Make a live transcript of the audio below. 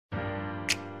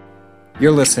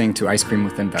You're listening to Ice Cream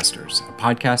with Investors, a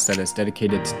podcast that is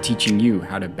dedicated to teaching you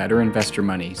how to better invest your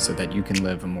money so that you can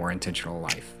live a more intentional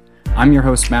life. I'm your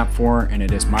host, Matt Four, and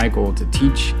it is my goal to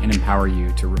teach and empower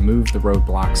you to remove the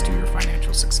roadblocks to your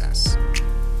financial success.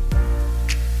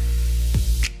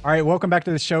 All right, welcome back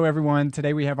to the show, everyone.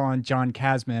 Today we have on John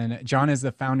Kasman. John is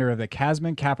the founder of the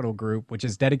Kasman Capital Group, which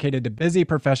is dedicated to busy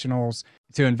professionals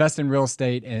to invest in real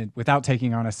estate and without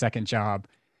taking on a second job.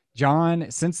 John,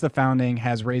 since the founding,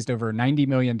 has raised over $90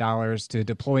 million to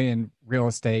deploy in real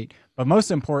estate. But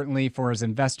most importantly, for his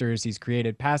investors, he's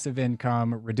created passive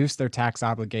income, reduced their tax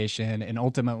obligation, and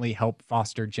ultimately helped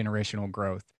foster generational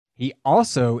growth. He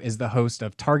also is the host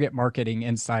of Target Marketing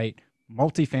Insight,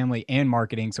 multifamily and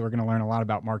marketing. So we're going to learn a lot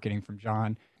about marketing from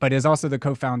John, but is also the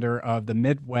co-founder of the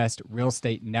Midwest Real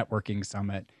Estate Networking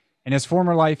Summit. In his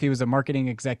former life, he was a marketing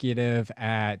executive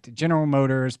at General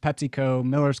Motors, PepsiCo,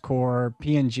 Miller's Corp,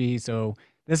 P&G. So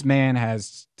this man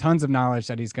has tons of knowledge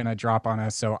that he's going to drop on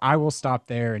us. So I will stop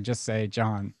there and just say,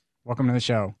 John, welcome to the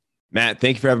show. Matt,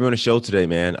 thank you for having me on the show today,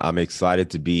 man. I'm excited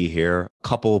to be here. A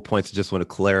couple of points I just want to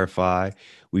clarify.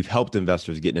 We've helped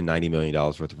investors get into $90 million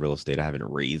worth of real estate. I haven't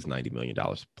raised $90 million,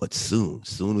 but soon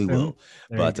we will.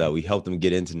 But we helped them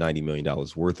get into $90 million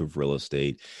worth of real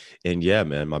estate. And yeah,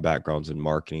 man, my background's in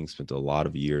marketing, spent a lot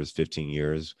of years, 15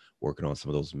 years, working on some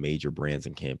of those major brands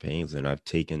and campaigns. And I've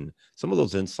taken some of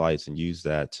those insights and used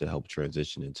that to help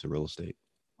transition into real estate.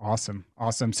 Awesome.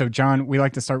 So John, we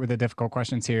like to start with the difficult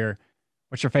questions here.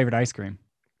 What's your favorite ice cream?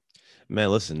 Man,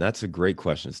 listen, that's a great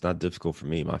question. It's not difficult for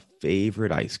me. My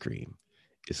favorite ice cream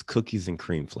is cookies and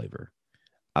cream flavor.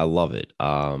 I love it.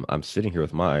 I'm sitting here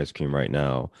with my ice cream right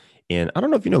now, and I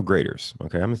don't know if you know Graders.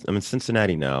 Okay, I'm in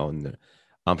Cincinnati now, and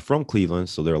I'm from Cleveland,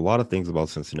 so there are a lot of things about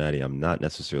Cincinnati I'm not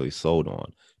necessarily sold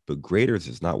on. But Graders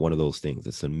is not one of those things.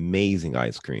 It's amazing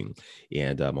ice cream,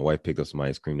 and my wife picked up some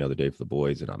ice cream the other day for the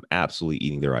boys, and I'm absolutely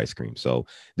eating their ice cream. So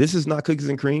this is not cookies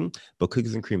and cream, but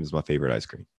cookies and cream is my favorite ice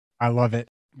cream. I love it.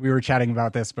 We were chatting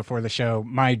about this before the show.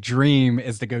 My dream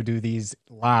is to go do these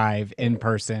live in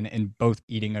person and both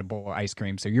eating a bowl of ice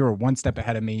cream. So you're one step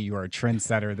ahead of me. You are a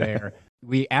trendsetter there.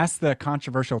 We asked the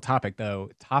controversial topic, though.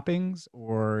 Toppings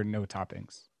or no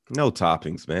toppings? No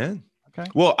toppings, man. Okay.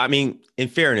 Well, I mean, in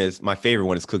fairness, my favorite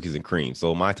one is cookies and cream.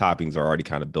 So my toppings are already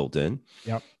kind of built in.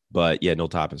 Yep. But yeah, no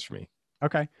toppings for me.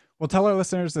 Okay. Well, tell our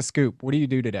listeners the scoop. What do you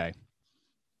do today?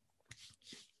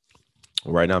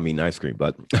 Right now I'm eating ice cream,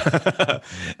 but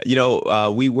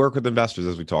we work with investors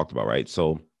as we talked about, right?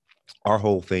 So our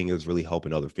whole thing is really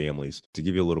helping other families. To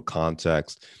give you a little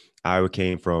context, I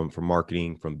came from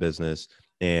marketing, from business,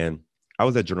 and I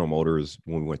was at General Motors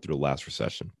when we went through the last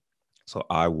recession. So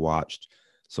I watched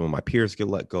some of my peers get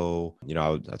let go.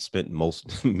 I spent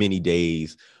many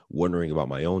days wondering about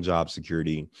my own job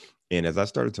security. And as I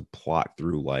started to plot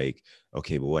through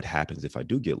okay, but what happens if I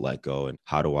do get let go, and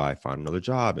how do I find another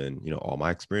job? And, all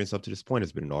my experience up to this point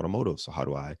has been in automotive. So how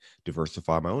do I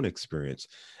diversify my own experience?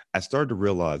 I started to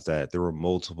realize that there were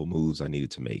multiple moves I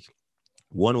needed to make.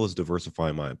 One was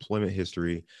diversifying my employment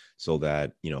history so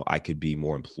that, I could be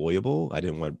more employable. I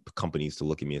didn't want companies to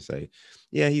look at me and say,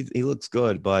 yeah, he looks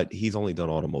good, but he's only done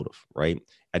automotive, right?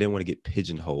 I didn't want to get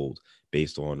pigeonholed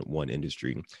based on one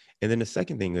industry. And then the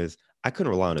second thing is I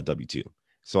couldn't rely on a W-2.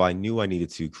 So I knew I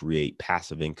needed to create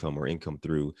passive income or income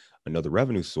through another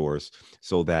revenue source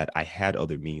so that I had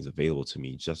other means available to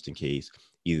me just in case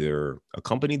either a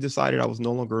company decided I was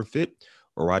no longer a fit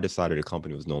or I decided a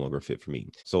company was no longer a fit for me.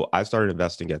 So I started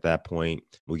investing at that point.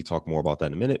 We can talk more about that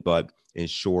in a minute, but in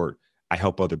short, I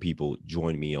help other people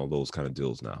join me on those kind of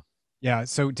deals now. Yeah.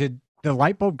 So did the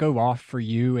light bulb go off for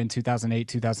you in 2008,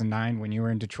 2009 when you were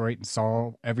in Detroit and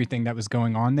saw everything that was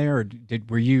going on there? Or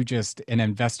were you just an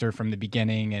investor from the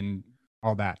beginning and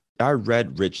all that? I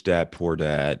read Rich Dad, Poor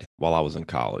Dad while I was in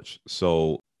college.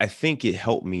 So I think it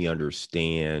helped me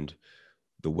understand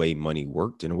the way money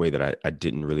worked in a way that I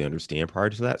didn't really understand prior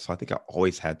to that. So I think I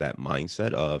always had that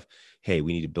mindset of, hey,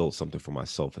 we need to build something for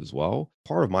myself as well.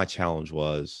 Part of my challenge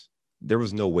was there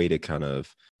was no way to kind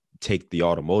of take the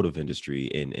automotive industry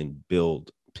and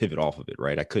pivot off of it,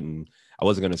 right? I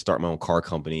wasn't going to start my own car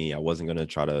company. I wasn't going to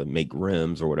try to make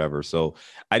rims or whatever. So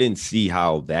I didn't see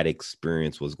how that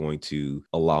experience was going to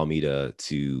allow me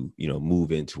to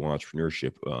move into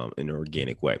entrepreneurship in an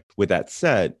organic way. With that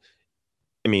said,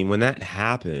 I mean, when that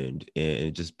happened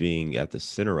and just being at the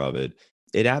center of it,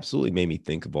 it absolutely made me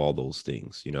think of all those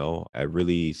things. I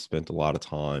really spent a lot of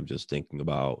time just thinking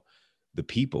about the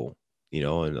people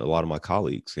and a lot of my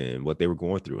colleagues and what they were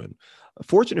going through. And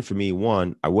fortunate for me,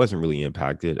 one, I wasn't really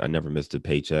impacted. I never missed a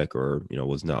paycheck or,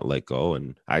 was not let go.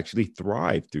 And I actually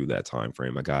thrived through that time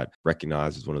frame. I got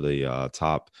recognized as one of the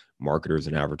top marketers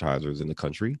and advertisers in the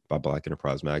country by Black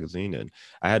Enterprise Magazine. And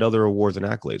I had other awards and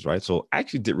accolades, right? So I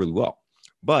actually did really well.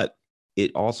 But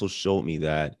it also showed me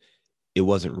that it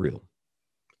wasn't real.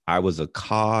 I was a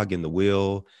cog in the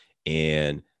wheel,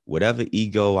 and whatever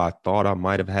ego I thought I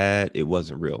might have had, it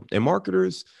wasn't real. And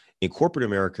marketers in corporate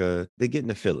America, they get in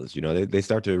the feelings, they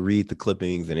start to read the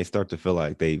clippings and they start to feel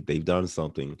like they've done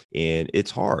something. And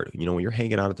it's hard, when you're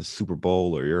hanging out at the Super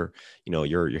Bowl or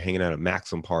you're hanging out at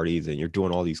Maxim parties and you're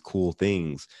doing all these cool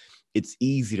things. It's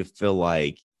easy to feel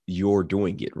like you're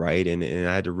doing it, right? And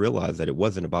I had to realize that it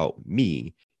wasn't about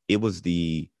me. It was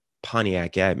the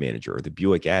Pontiac ad manager or the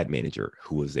Buick ad manager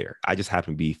who was there. I just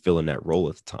happened to be filling that role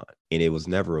at the time. And it was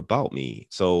never about me.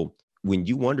 So when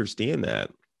you understand that,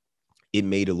 it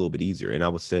made it a little bit easier. And I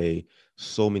would say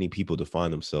so many people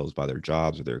define themselves by their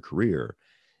jobs or their career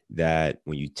that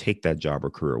when you take that job or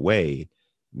career away,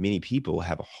 many people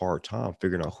have a hard time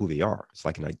figuring out who they are. It's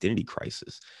like an identity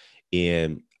crisis.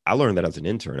 And I learned that as an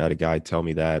intern. I had a guy tell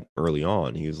me that early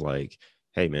on. He was like,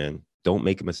 hey, man, don't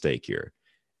make a mistake here.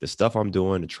 The stuff I'm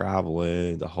doing, the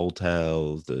traveling, the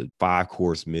hotels, the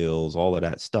 5-course meals, all of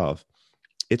that stuff,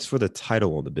 it's for the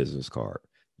title on the business card.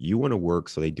 You want to work,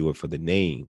 so they do it for the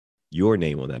name, your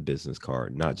name on that business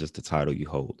card, not just the title you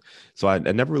hold. So I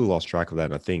never really lost track of that.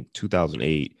 And I think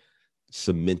 2008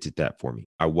 cemented that for me.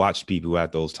 I watched people who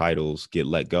had those titles get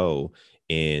let go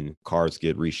and cards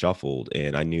get reshuffled.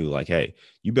 And I knew like, hey,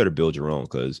 you better build your own,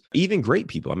 because even great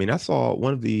people, I mean, I saw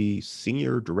one of the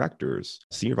senior directors,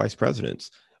 senior vice presidents.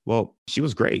 Well, she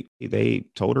was great. They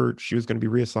told her she was going to be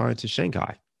reassigned to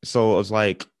Shanghai. So I was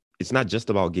like, it's not just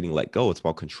about getting let go. It's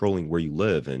about controlling where you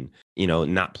live and,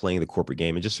 not playing the corporate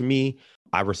game. And just for me,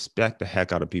 I respect the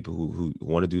heck out of people who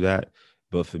want to do that.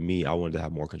 But for me, I wanted to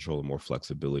have more control and more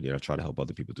flexibility. And I try to help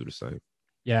other people do the same.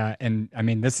 Yeah. And I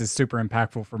mean, this is super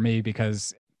impactful for me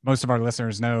because most of our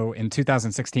listeners know in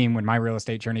 2016, when my real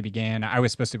estate journey began, I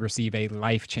was supposed to receive a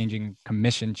life-changing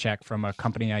commission check from a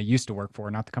company I used to work for,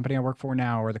 not the company I work for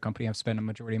now or the company I've spent a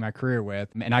majority of my career with.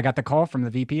 And I got the call from the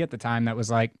VP at the time that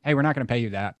was like, hey, we're not going to pay you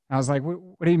that. I was like,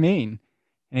 what do you mean?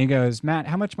 And he goes, Matt,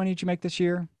 how much money did you make this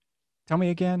year? Tell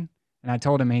me again. And I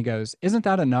told him, he goes, isn't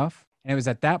that enough? And it was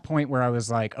at that point where I was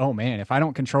like, oh man, if I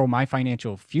don't control my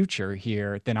financial future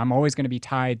here, then I'm always going to be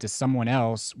tied to someone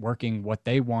else working what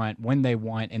they want, when they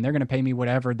want, and they're going to pay me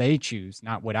whatever they choose,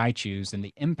 not what I choose. And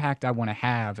the impact I want to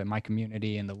have in my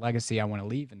community and the legacy I want to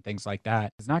leave and things like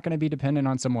that is not going to be dependent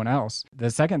on someone else. The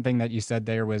second thing that you said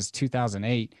there was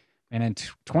 2008. And in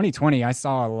 2020, I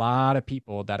saw a lot of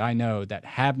people that I know that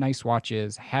have nice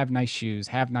watches, have nice shoes,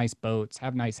 have nice boats,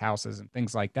 have nice houses and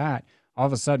things like that all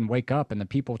of a sudden wake up and the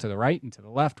people to the right and to the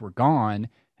left were gone,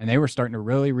 and they were starting to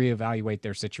really reevaluate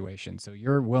their situation. So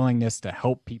your willingness to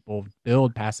help people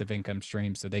build passive income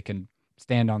streams so they can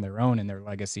stand on their own and their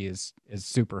legacy is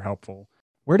super helpful.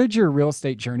 Where did your real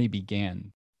estate journey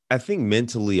begin? I think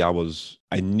mentally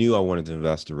I knew I wanted to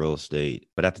invest in real estate,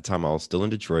 but at the time I was still in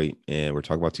Detroit, and we're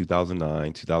talking about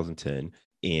 2009, 2010.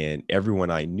 And everyone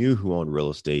I knew who owned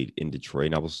real estate in Detroit,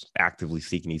 and I was actively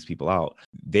seeking these people out,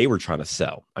 they were trying to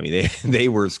sell. I mean, they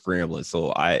were scrambling.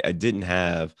 So I didn't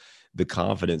have the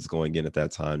confidence going in at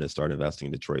that time to start investing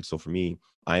in Detroit. So for me,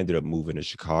 I ended up moving to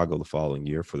Chicago the following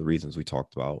year for the reasons we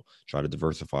talked about, trying to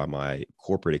diversify my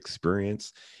corporate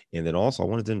experience. And then also I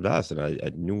wanted to invest, and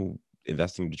I knew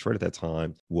investing in Detroit at that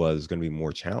time was going to be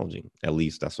more challenging. At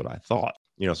least that's what I thought.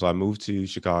 So I moved to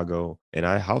Chicago and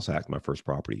I house hacked my first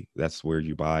property. That's where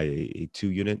you buy a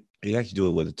 2-unit. You actually do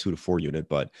it with a 2 to 4 unit,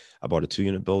 but I bought a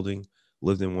 2-unit building,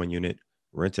 lived in 1 unit,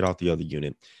 rented out the other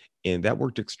unit, and that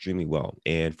worked extremely well.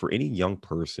 And for any young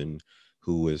person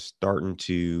who is starting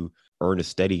to earn a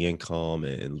steady income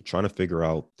and trying to figure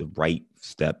out the right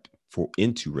step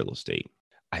into real estate,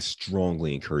 I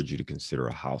strongly encourage you to consider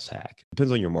a house hack.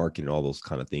 Depends on your market and all those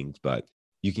kind of things, but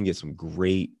you can get some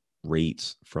great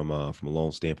rates from a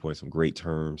loan standpoint, some great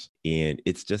terms, and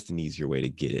it's just an easier way to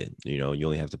get in. You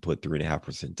only have to put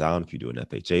 3.5% down if you do an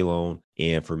FHA loan.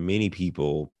 And for many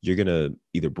people, you're gonna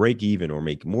either break even or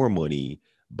make more money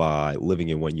by living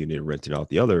in 1 unit and renting out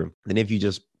the other than if you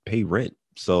just pay rent.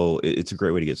 So it's a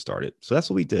great way to get started. So that's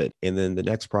what we did. And then the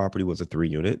next property was a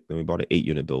 3-unit. Then we bought an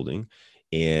 8-unit building.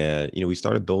 And, we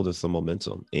started building some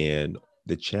momentum. And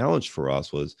the challenge for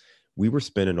us was we were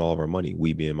spending all of our money,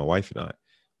 we being my wife and I.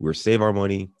 We were save our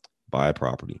money, buy a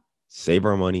property, save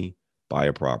our money, buy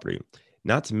a property.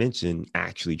 Not to mention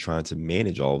actually trying to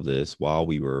manage all of this while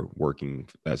we were working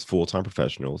as full-time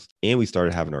professionals and we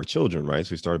started having our children, right?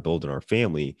 So we started building our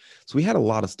family. So we had a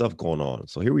lot of stuff going on.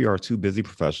 So here we are, two busy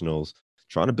professionals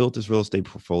trying to build this real estate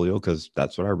portfolio because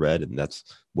that's what I read and that's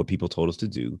what people told us to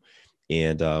do.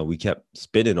 And we kept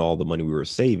spending all the money we were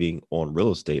saving on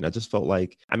real estate. And I just felt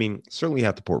like, I mean, certainly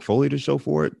have the portfolio to show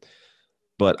for it,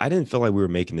 but I didn't feel like we were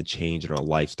making the change in our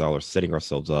lifestyle or setting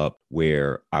ourselves up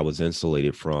where I was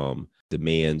insulated from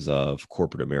demands of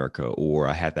corporate America, or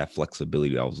I had that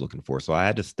flexibility I was looking for. So I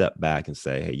had to step back and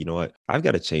say, hey, you know what? I've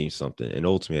got to change something. And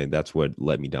ultimately, that's what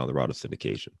led me down the route of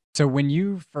syndication. So when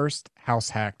you first house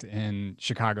hacked in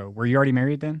Chicago, were you already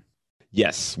married then?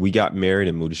 Yes, we got married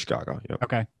and moved to Chicago. Yep.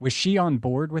 Okay. Was she on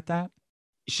board with that?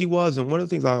 She was. And one of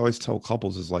the things I always tell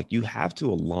couples is like, you have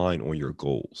to align on your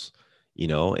goals,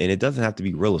 and it doesn't have to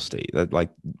be real estate. Like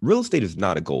real estate is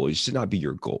not a goal. It should not be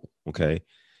your goal. Okay.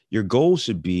 Your goal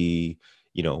should be,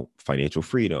 financial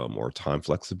freedom or time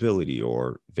flexibility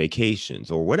or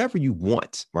vacations or whatever you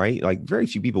want, right? Like very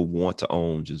few people want to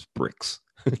own just bricks.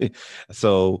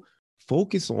 So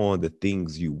focus on the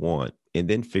things you want and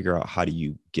then figure out how do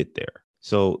you get there.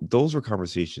 So those were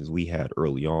conversations we had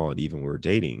early on, even when we were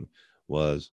dating,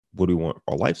 was what do we want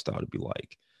our lifestyle to be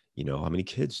like? How many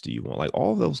kids do you want? Like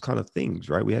all of those kind of things,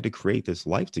 right? We had to create this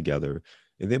life together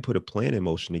and then put a plan in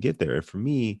motion to get there. And for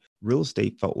me, real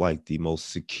estate felt like the most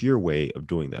secure way of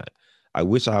doing that. I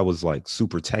wish I was like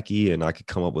super techie and I could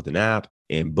come up with an app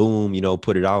and boom,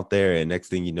 put it out there. And next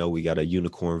thing you know, we got a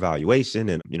unicorn valuation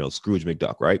and, Scrooge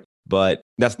McDuck, right? But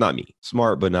that's not me.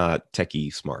 Smart, but not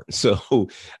techie smart. So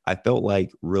I felt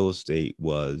like real estate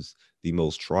was the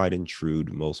most tried and true,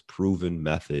 the most proven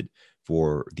method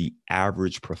for the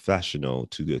average professional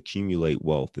to accumulate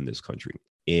wealth in this country.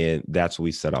 And that's what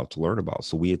we set out to learn about.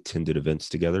 So we attended events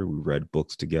together. We read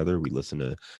books together. We listened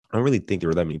to, I don't really think there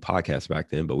were that many podcasts back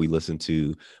then, but we listened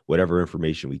to whatever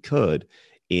information we could.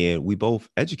 And we both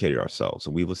educated ourselves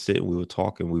and we would sit and we would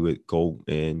talk and we would go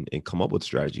and come up with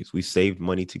strategies. We saved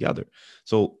money together.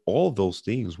 So all of those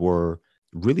things were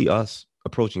really us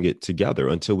approaching it together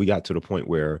until we got to the point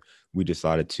where we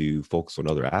decided to focus on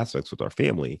other aspects with our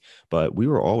family. But we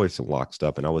were always in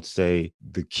lockstep. And I would say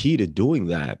the key to doing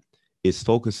that is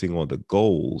focusing on the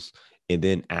goals and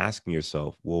then asking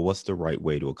yourself, well, what's the right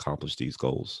way to accomplish these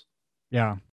goals?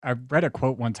 Yeah. I read a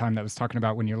quote one time that was talking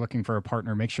about when you're looking for a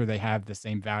partner, make sure they have the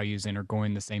same values and are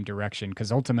going the same direction.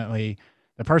 Because ultimately,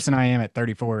 the person I am at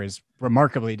 34 is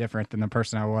remarkably different than the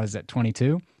person I was at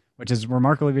 22, which is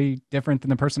remarkably different than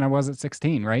the person I was at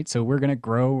 16, right? So we're going to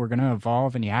grow, we're going to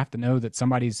evolve, and you have to know that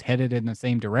somebody's headed in the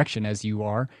same direction as you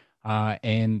are,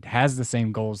 and has the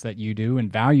same goals that you do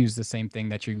and values the same thing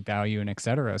that you value, and et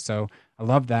cetera. So I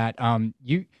love that.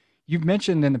 You've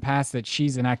mentioned in the past that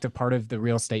she's an active part of the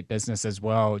real estate business as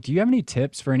well. Do you have any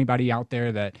tips for anybody out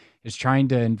there that is trying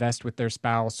to invest with their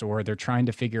spouse, or they're trying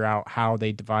to figure out how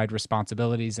they divide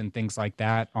responsibilities and things like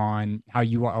that, on how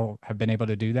you all have been able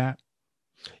to do that?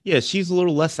 Yeah, she's a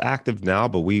little less active now,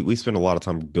 but we spend a lot of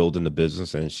time building the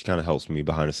business, and she kind of helps me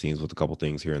behind the scenes with a couple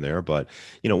things here and there. But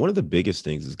one of the biggest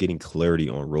things is getting clarity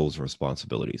on roles and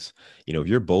responsibilities. If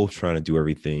you're both trying to do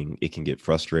everything, it can get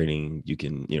frustrating. You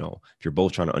can, if you're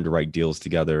both trying to underwrite deals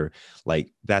together,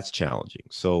 like that's challenging.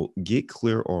 So get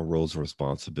clear on roles and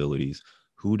responsibilities.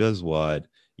 Who does what?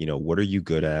 What are you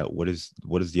good at? What is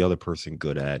the other person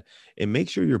good at? And make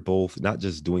sure you're both not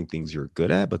just doing things you're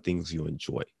good at, but things you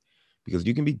enjoy, because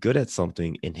you can be good at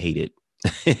something and hate it.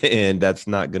 And that's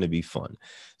not going to be fun.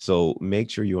 So make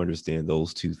sure you understand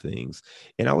those two things.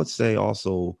 And I would say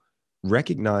also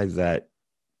recognize that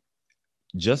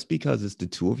just because it's the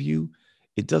two of you,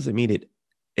 it doesn't mean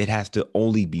it has to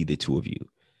only be the two of you.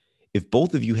 If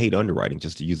both of you hate underwriting,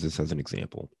 just to use this as an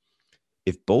example,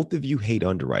 if both of you hate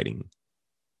underwriting,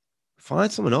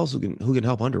 find someone else who can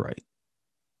help underwrite.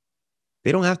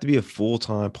 They don't have to be a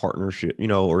full-time partnership,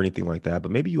 or anything like that,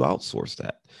 but maybe you outsource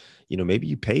that. Maybe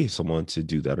you pay someone to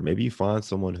do that, or maybe you find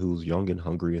someone who's young and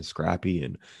hungry and scrappy,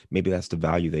 and maybe that's the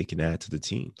value they can add to the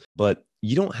team. But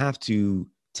you don't have to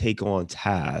take on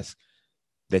tasks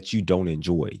that you don't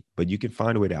enjoy, but you can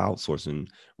find a way to outsource. And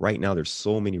right now, there's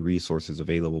so many resources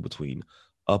available between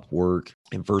Upwork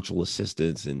and virtual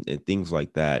assistants and things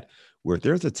like that, where if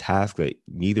there's a task that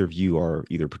neither of you are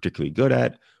either particularly good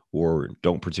at or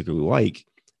don't particularly like,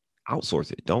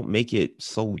 outsource it. Don't make it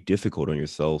so difficult on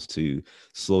yourselves to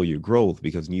slow your growth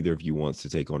because neither of you wants to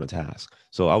take on a task.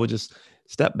 So I would just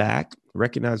step back,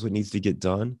 recognize what needs to get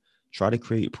done, try to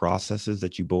create processes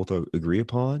that you both agree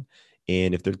upon.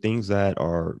 And if there are things that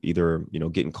are either,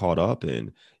 getting caught up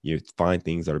and you find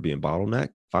things that are being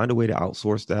bottlenecked, find a way to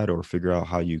outsource that or figure out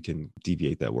how you can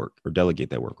deviate that work or delegate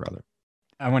that work rather.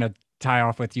 I want to tie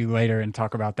off with you later and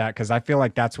talk about that because I feel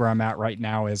like that's where I'm at right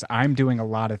now is I'm doing a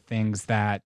lot of things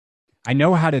that I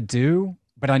know how to do,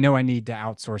 but I know I need to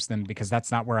outsource them because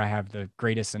that's not where I have the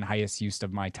greatest and highest use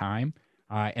of my time.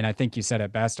 And I think you said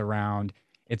it best around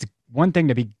it's one thing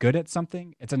to be good at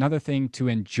something, it's another thing to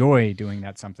enjoy doing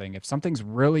that something. If something's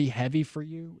really heavy for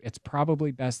you, it's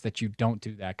probably best that you don't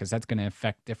do that because that's going to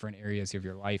affect different areas of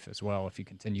your life as well if you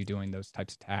continue doing those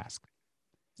types of tasks.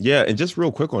 Yeah, and just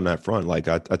real quick on that front, like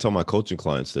I tell my coaching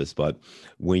clients this, but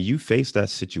when you face that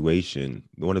situation,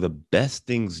 one of the best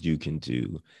things you can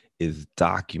do is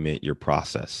document your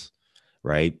process,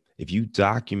 right? If you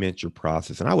document your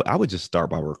process, and I would just start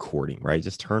by recording, right?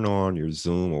 Just turn on your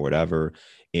Zoom or whatever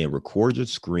and record your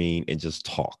screen and just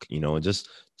talk, and just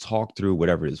talk through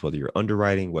whatever it is, whether you're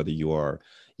underwriting, whether you are,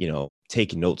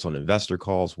 taking notes on investor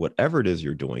calls, whatever it is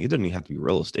you're doing. It doesn't even have to be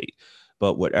real estate,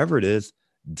 but whatever it is,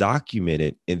 document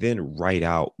it and then write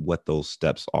out what those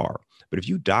steps are. But if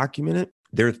you document it,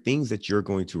 there are things that you're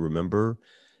going to remember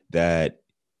that,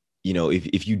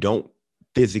 if you don't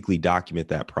physically document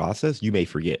that process, you may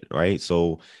forget, right?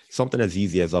 So something as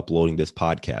easy as uploading this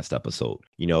podcast episode,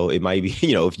 it might be,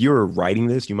 if you're writing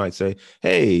this, you might say,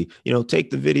 hey,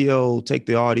 take the video, take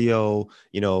the audio,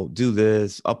 do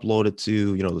this, upload it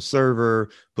to, the server,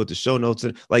 put the show notes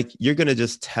in. Like you're going to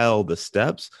just tell the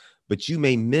steps, but you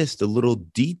may miss the little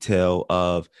detail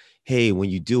of, hey,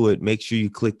 when you do it, make sure you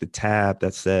click the tab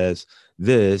that says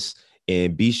this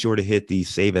and be sure to hit the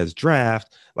save as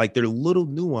draft. Like there are little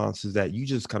nuances that you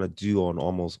just kind of do on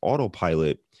almost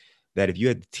autopilot that if you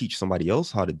had to teach somebody else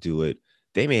how to do it,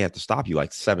 they may have to stop you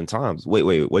like 7 times.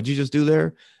 Wait, what'd you just do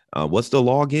there? What's the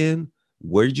login?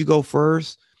 Where did you go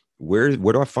first? Where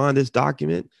do I find this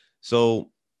document?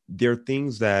 So there are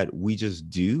things that we just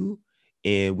do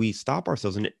and we stop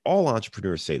ourselves. And all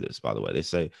entrepreneurs say this, by the way. They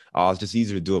say, oh, it's just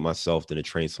easier to do it myself than to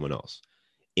train someone else.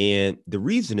 And the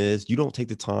reason is you don't take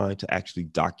the time to actually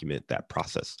document that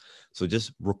process. So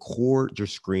just record your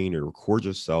screen or record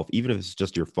yourself, even if it's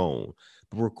just your phone,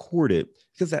 but record it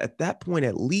because at that point,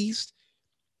 at least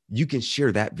you can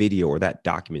share that video or that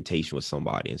documentation with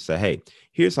somebody and say, hey,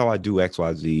 here's how I do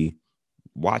XYZ.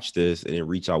 Watch this and then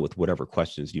reach out with whatever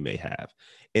questions you may have.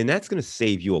 And that's going to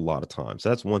save you a lot of time. So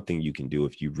that's one thing you can do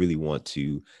if you really want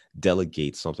to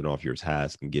delegate something off your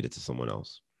task and get it to someone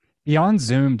else. Beyond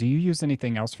Zoom, do you use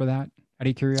anything else for that? Out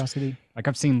of curiosity, like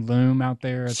I've seen Loom out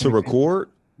there as an To example. record,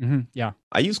 Yeah.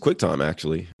 I use QuickTime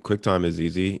actually. QuickTime is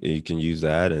easy. You can use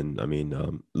that. And I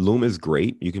mean, Loom is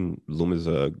great. Loom is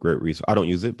a great resource. I don't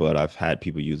use it, but I've had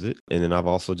people use it. And then I've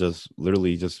also just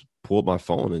literally just pulled my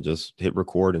phone and just hit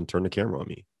record and turn the camera on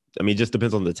me. I mean, it just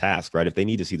depends on the task, right? If they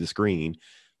need to see the screen,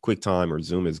 QuickTime or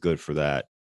Zoom is good for that.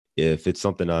 If it's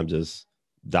something I'm just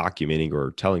documenting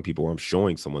or telling people or I'm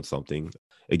showing someone something,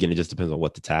 again, it just depends on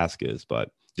what the task is,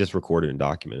 but just record it and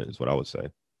document it is what I would say.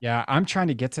 Yeah, I'm trying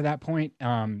to get to that point.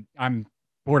 I'm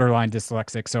borderline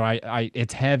dyslexic, so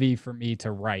it's heavy for me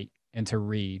to write and to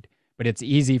read, but it's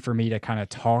easy for me to kind of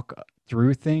talk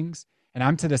through things. And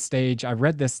I'm to the stage, I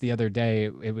read this the other day.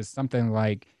 It was something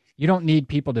like you don't need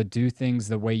people to do things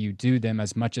the way you do them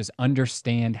as much as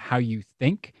understand how you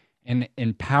think and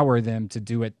empower them to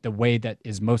do it the way that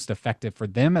is most effective for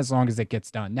them as long as it gets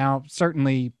done. Now,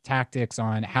 certainly tactics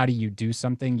on how do you do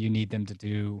something, you need them to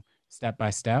do step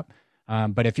by step.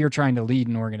 But if you're trying to lead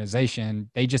an organization,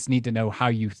 they just need to know how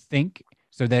you think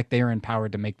so that they're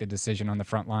empowered to make the decision on the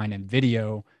front line. And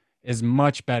video is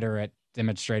much better at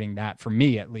demonstrating that, for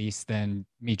me at least, than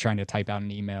me trying to type out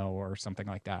an email or something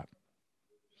like that.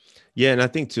 Yeah, and I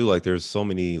think too, like there's so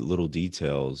many little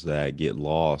details that get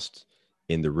lost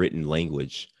in the written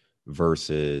language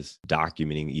versus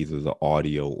documenting either the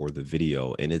audio or the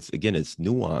video. And it's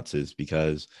nuances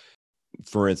because,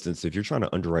 for instance, if you're trying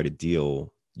to underwrite a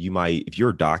deal, if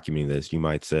you're documenting this, you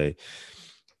might say,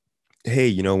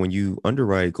 hey, when you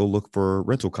underwrite, go look for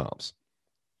rental comps.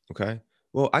 Okay.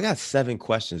 Well, I got 7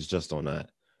 questions just on that.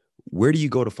 Where do you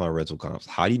go to find rental comps?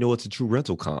 How do you know it's a true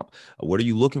rental comp? What are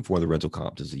you looking for in the rental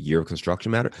comp? Does the year of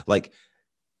construction matter? Like,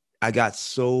 I got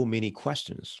so many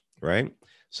questions, right?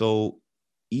 So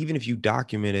even if you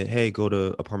document it, hey, go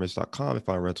to apartments.com and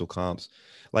find rental comps,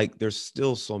 like there's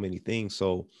still so many things.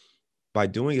 So by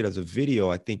doing it as a video,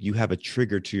 I think you have a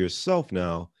trigger to yourself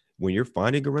now when you're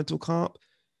finding a rental comp.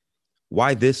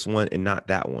 Why this one and not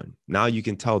that one? Now you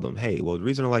can tell them, hey, well, the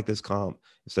reason I like this comp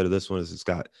instead of this one is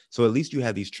so at least you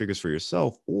have these triggers for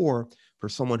yourself, or for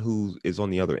someone who is on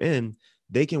the other end,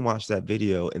 they can watch that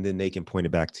video and then they can point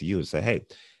it back to you and say, hey,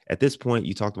 at this point,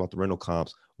 you talked about the rental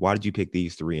comps. Why did you pick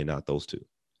these 3 and not those 2? Yep.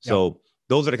 So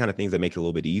those are the kind of things that make it a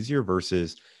little bit easier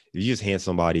versus if you just hand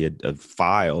somebody a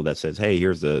file that says, hey,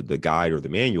 here's the guide or the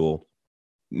manual.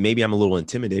 maybe I'm a little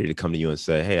intimidated to come to you and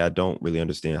say, hey, I don't really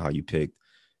understand how you picked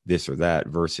this or that,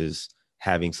 versus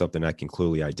having something I can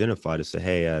clearly identify to say,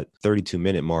 hey, at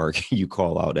 32-minute mark, you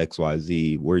call out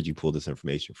XYZ. Where did you pull this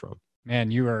information from?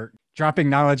 Man, you are dropping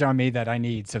knowledge on me that I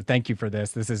need. So thank you for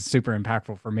this. This is super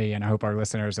impactful for me, and I hope our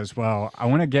listeners as well. I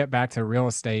want to get back to real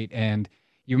estate. And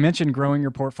you mentioned growing your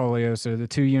portfolio. So the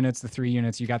 2 units, the 3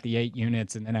 units, you got the 8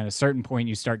 units. And then at a certain point,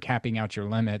 you start capping out your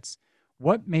limits.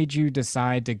 What made you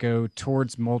decide to go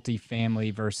towards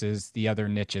multifamily versus the other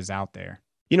niches out there?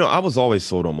 I was always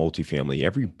sold on multifamily.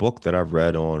 Every book that I've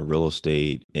read on real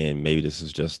estate, and maybe this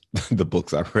is just the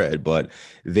books I've read, but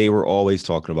they were always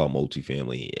talking about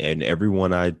multifamily. And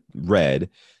everyone I read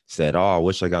said, oh, I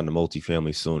wish I got into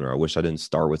multifamily sooner. I wish I didn't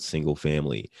start with single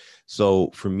family.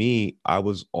 So for me, I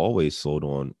was always sold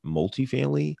on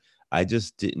multifamily. I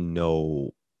just didn't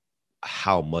know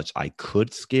how much I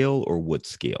could scale or would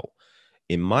scale.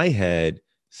 In my head,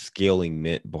 scaling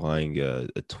meant buying a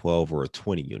 12 or a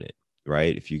 20 unit,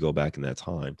 right? If you go back in that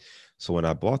time. So when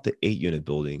I bought the 8 unit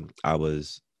building, I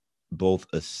was both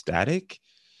ecstatic,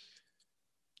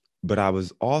 but I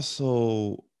was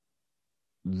also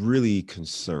really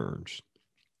concerned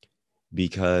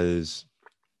because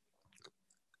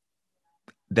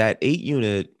that 8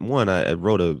 unit one, I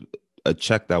wrote a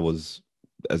check that was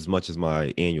as much as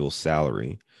my annual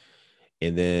salary.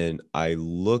 And then I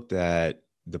looked at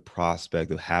the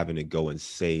prospect of having to go and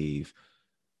save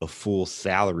a full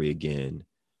salary again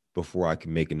before I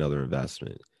can make another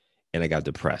investment. And I got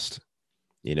depressed,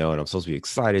 and I'm supposed to be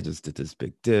excited. Just did this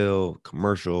big deal,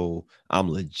 commercial.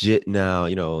 I'm legit now.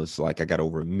 It's like I got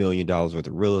over $1 million worth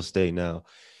of real estate now.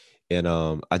 And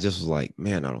I just was like,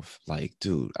 man, I don't like,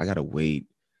 dude, I gotta wait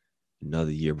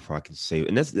another year before I can save.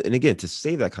 And again, to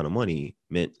save that kind of money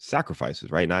meant sacrifices,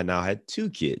 right? And I now had 2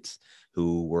 kids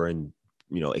who were in,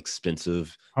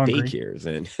 expensive Hungry. daycares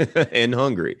and and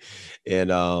hungry.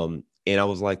 And I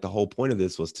was like, the whole point of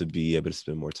this was to be able to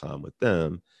spend more time with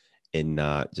them and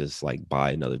not just like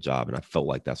buy another job. And I felt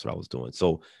like that's what I was doing.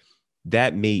 So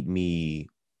that made me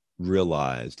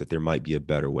realize that there might be a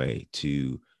better way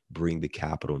to bring the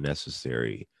capital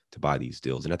necessary to buy these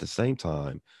deals. And at the same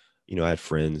time, I had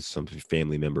friends, some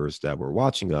family members that were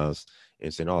watching us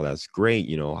and saying, oh, that's great.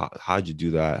 How'd you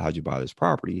do that? How'd you buy this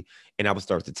property? And I would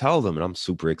start to tell them, and I'm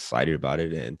super excited about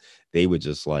it. And they would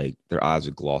just like, their eyes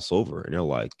would gloss over and they're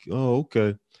like, oh,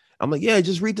 okay. I'm like, yeah,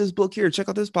 just read this book here. Check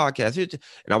out this podcast.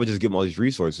 And I would just give them all these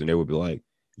resources and they would be like,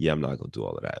 yeah, I'm not going to do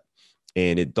all of that.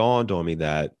 And it dawned on me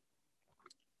that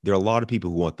there are a lot of people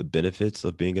who want the benefits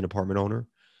of being an apartment owner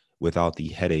without the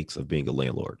headaches of being a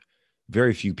landlord.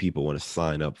 Very few people want to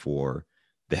sign up for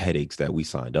the headaches that we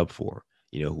signed up for.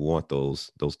 Who want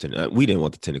those tenant. We didn't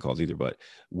want the tenant calls either, but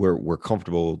we're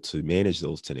comfortable to manage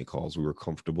those tenant calls. We were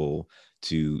comfortable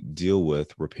to deal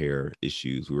with repair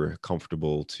issues. We were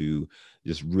comfortable to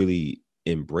just really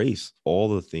embrace all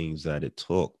the things that it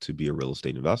took to be a real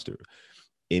estate investor.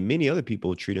 And many other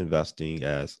people treat investing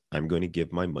as, I'm going to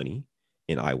give my money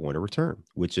and I want a return,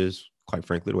 which is quite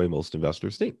frankly the way most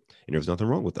investors think. And there's nothing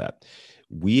wrong with that.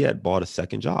 We had bought a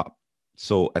second job.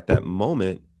 So at that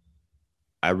moment,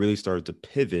 I really started to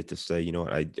pivot to say, you know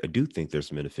what, I do think there's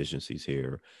some inefficiencies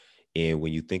here. And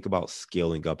when you think about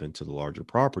scaling up into the larger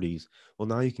properties, well,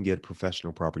 now you can get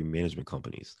professional property management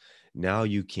companies. Now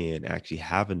you can actually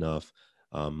have enough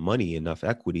money, enough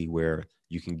equity where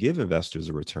you can give investors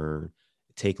a return,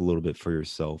 take a little bit for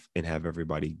yourself, and have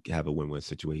everybody have a win-win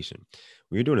situation.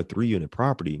 When you're doing a 3 unit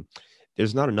property,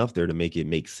 there's not enough there to make it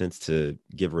make sense to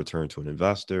give a return to an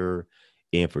investor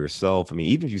and for yourself. I mean,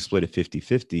 even if you split it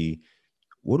 50-50,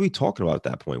 what are we talking about at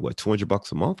that point? What,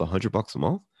 $200 a month, $100 a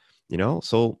month?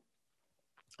 So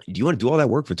do you want to do all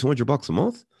that work for $200 a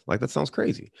month? Like, that sounds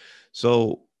crazy.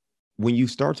 So when you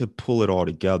start to pull it all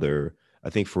together,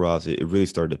 I think for us, it really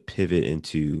started to pivot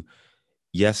into,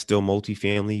 yes, still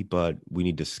multifamily, but we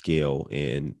need to scale.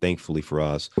 And thankfully for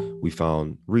us, we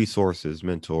found resources,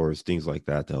 mentors, things like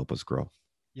that to help us grow.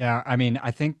 Yeah, I mean,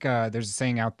 I think there's a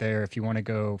saying out there: if you want to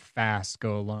go fast,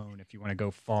 go alone. If you want to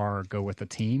go far, go with a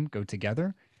team, go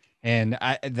together. And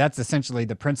that's essentially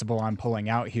the principle I'm pulling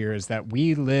out here is that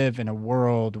we live in a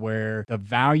world where the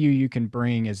value you can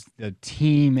bring is the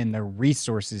team and the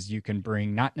resources you can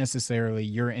bring, not necessarily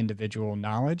your individual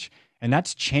knowledge. And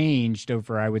that's changed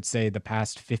over, I would say, the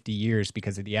past 50 years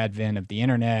because of the advent of the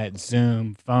internet,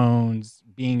 Zoom, phones,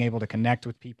 being able to connect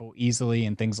with people easily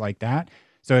and things like that.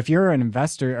 So if you're an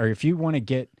investor or if you want to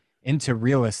get into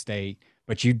real estate,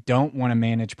 but you don't want to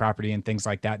manage property and things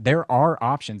like that, there are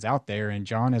options out there. And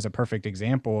John is a perfect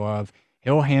example of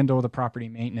he'll handle the property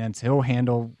maintenance, he'll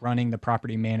handle running the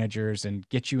property managers and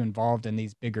get you involved in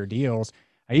these bigger deals.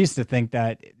 I used to think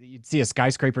that you'd see a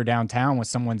skyscraper downtown with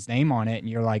someone's name on it, and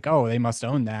you're like, oh, they must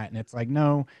own that. And it's like,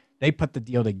 no, they put the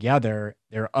deal together.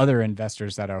 There are other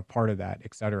investors that are a part of that,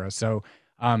 et cetera. So,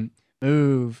 um,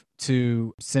 move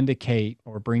to syndicate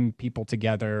or bring people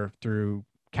together through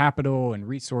capital and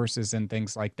resources and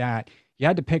things like that. You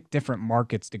had to pick different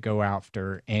markets to go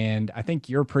after. And I think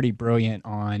you're pretty brilliant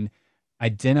on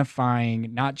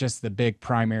identifying not just the big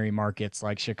primary markets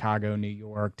like Chicago, New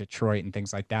York, Detroit, and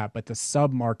things like that, but the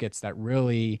sub markets that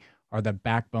really are the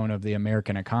backbone of the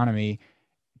American economy.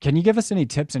 Can you give us any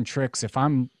tips and tricks if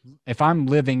I'm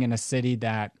living in a city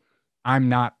that I'm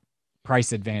not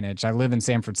price advantaged? I live in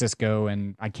San Francisco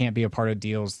and I can't be a part of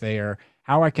deals there.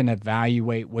 How I can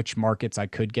evaluate which markets I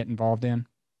could get involved in?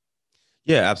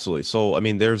 Yeah, absolutely. So, I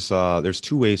mean, there's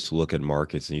two ways to look at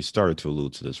markets, and you started to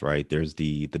allude to this, right? There's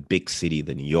the big city,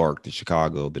 the New York, the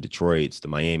Chicago, the Detroits, the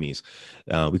Miamis.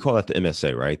 We call that the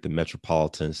MSA, right? The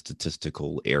Metropolitan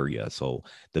Statistical Area. So,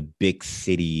 the big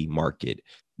city market.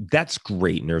 That's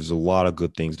great, and there's a lot of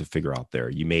good things to figure out there.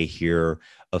 You may hear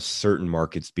of certain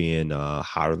markets being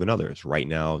hotter than others. Right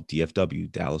now,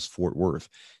 DFW, Dallas Fort Worth,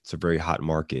 it's a very hot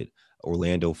market.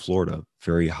 Orlando, Florida,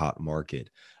 very hot market.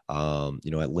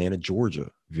 Atlanta,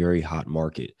 Georgia, very hot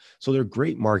market. So there are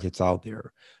great markets out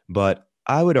there. But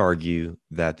I would argue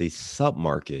that the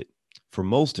submarket, for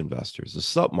most investors, the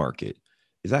submarket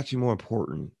is actually more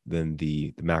important than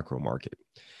the macro market.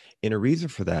 And a reason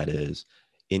for that is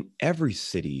in every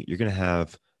city, you're going to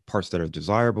have parts that are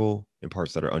desirable and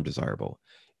parts that are undesirable.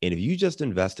 And if you just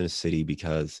invest in a city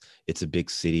because it's a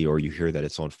big city or you hear that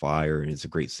it's on fire and it's a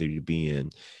great city to be in,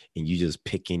 and you just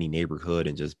pick any neighborhood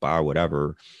and just buy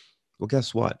whatever, well,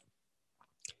 guess what?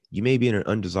 You may be in an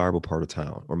undesirable part of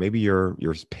town, or maybe you're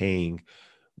paying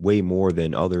way more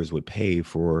than others would pay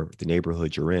for the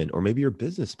neighborhood you're in, or maybe your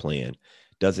business plan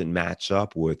doesn't match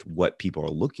up with what people are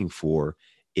looking for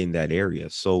in that area.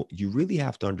 So you really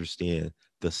have to understand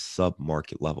the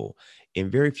sub-market level.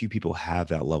 And very few people have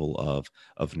that level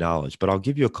of knowledge. But I'll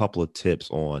give you a couple of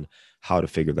tips on how to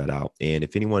figure that out. And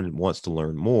if anyone wants to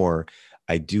learn more,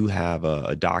 I do have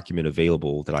a document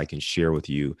available that I can share with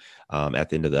you at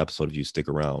the end of the episode if you stick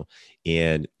around.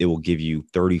 And it will give you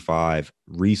 35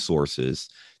 resources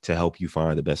to help you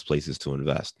find the best places to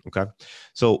invest. Okay.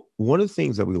 So, one of the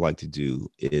things that we like to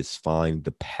do is find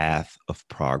the path of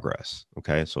progress.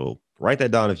 Okay. So, write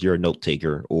that down if you're a note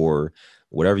taker or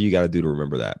whatever you got to do to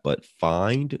remember that. But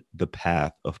find the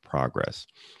path of progress.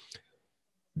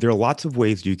 There are lots of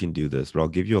ways you can do this, but I'll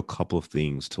give you a couple of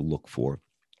things to look for.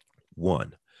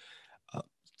 One, uh,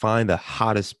 find the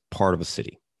hottest part of a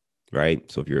city, right?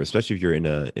 So especially if you're in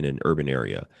an urban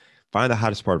area, find the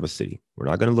hottest part of a city. We're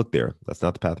not going to look there. That's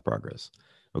not the path of progress.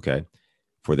 Okay.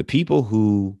 For the people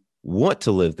who want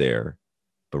to live there,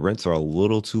 but rents are a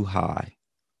little too high,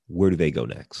 where do they go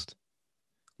next?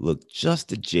 Look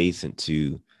just adjacent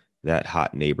to that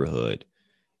hot neighborhood.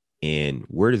 And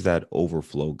where does that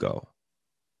overflow go?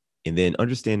 And then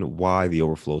understand why the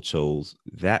overflow chose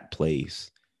that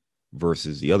place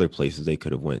versus the other places they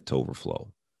could have went to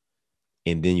overflow.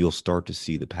 And then you'll start to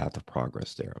see the path of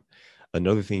progress there.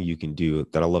 Another thing you can do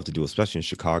that I love to do, especially in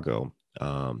Chicago,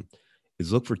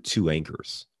 is look for two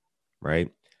anchors,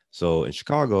 right? So in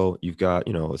Chicago, you've got,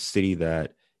 a city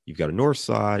that you've got a north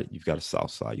side, you've got a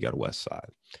south side, you got a west side.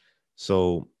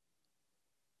 So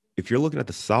if you're looking at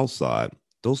the south side,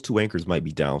 those two anchors might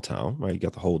be downtown, right? You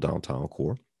got the whole downtown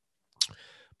core.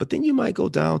 But then you might go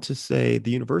down to, say,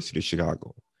 the University of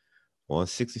Chicago on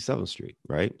 67th Street,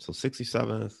 right? So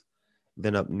 67th,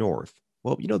 then up north.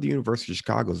 Well, the University of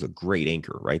Chicago is a great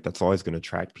anchor, right? That's always going to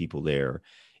attract people there.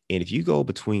 And if you go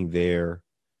between there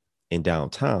and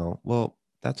downtown, well,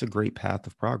 that's a great path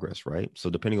of progress, right? So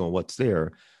depending on what's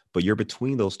there, but you're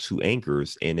between those two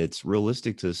anchors, and it's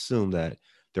realistic to assume that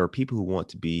there are people who want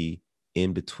to be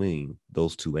in between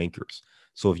those two anchors.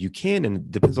 So if you can, and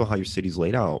it depends on how your city's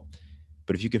laid out,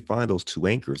 but if you can find those two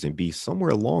anchors and be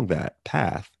somewhere along that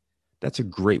path, that's a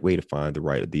great way to find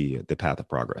the path of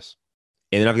progress.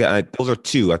 And then those are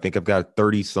two. I think I've got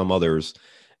 30 some others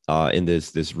in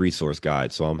this resource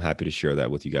guide. So I'm happy to share that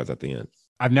with you guys at the end.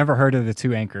 I've never heard of the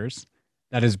two anchors.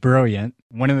 That is brilliant.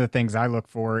 One of the things I look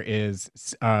for is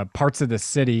parts of the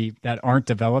city that aren't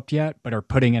developed yet, but are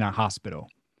putting in a hospital.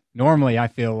 Normally, I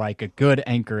feel like a good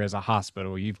anchor is a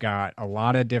hospital. You've got a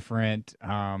lot of different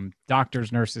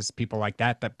doctors, nurses, people like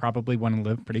that probably want to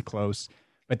live pretty close.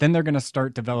 But then they're going to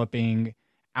start developing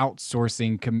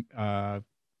outsourcing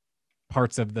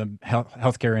parts of the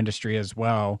healthcare industry as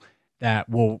well that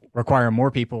will require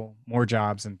more people, more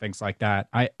jobs, and things like that.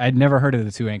 I'd never heard of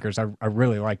the two anchors. I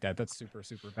really like that. That's super,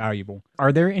 super valuable.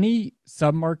 Are there any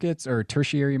submarkets or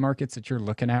tertiary markets that you're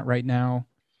looking at right now?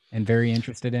 and very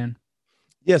interested in?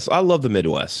 Yes, I love the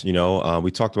Midwest.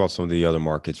 We talked about some of the other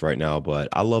markets right now, but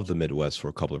I love the Midwest for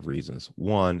a couple of reasons.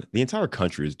 One, the entire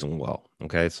country is doing well.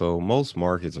 Okay, so most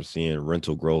markets are seeing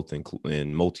rental growth and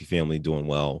multifamily doing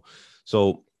well.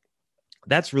 So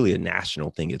that's really a national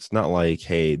thing. It's not like,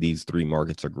 hey, these three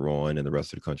markets are growing and the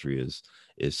rest of the country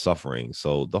is suffering.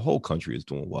 So the whole country is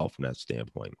doing well from that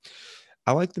standpoint.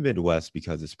 I like the Midwest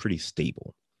because it's pretty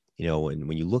stable. And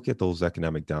when you look at those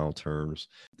economic downturns,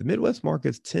 the Midwest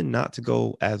markets tend not to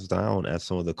go as down as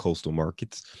some of the coastal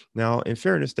markets. Now, in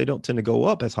fairness, they don't tend to go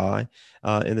up as high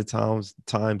in the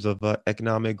times of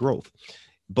economic growth.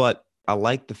 But I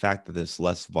like the fact that it's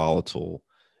less volatile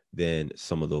than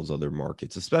some of those other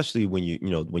markets, especially when you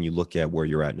look at where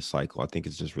you're at in the cycle. I think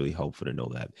it's just really helpful to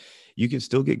know that you can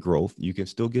still get growth, you can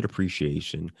still get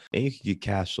appreciation, and you can get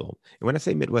cash flow. And when I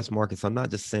say Midwest markets, I'm not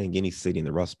just saying any city in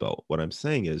the Rust Belt. What I'm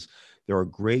saying is there are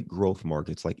great growth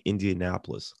markets like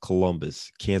Indianapolis,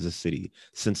 Columbus, Kansas City,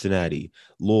 Cincinnati,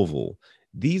 Louisville.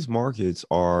 These markets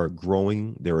are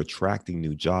growing. They're attracting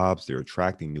new jobs. They're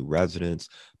attracting new residents.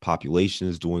 Population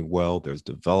is doing well. There's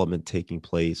development taking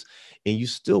place. And you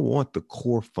still want the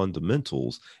core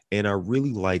fundamentals. And I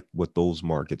really like what those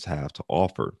markets have to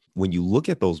offer. When you look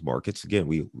at those markets, again,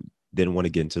 we then want to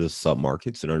get into the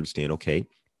submarkets and understand, okay,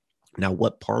 now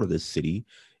what part of this city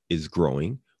is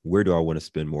growing? Where do I want to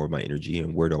spend more of my energy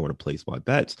and where do I want to place my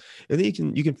bets? And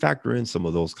then you can factor in some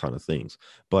of those kind of things.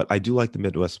 But I do like the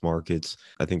Midwest markets.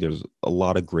 I think there's a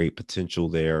lot of great potential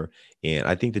there. And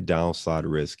I think the downside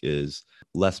risk is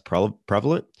less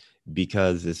prevalent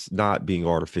because it's not being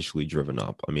artificially driven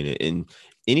up. I mean, in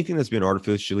anything that's being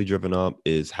artificially driven up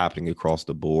is happening across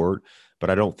the board. But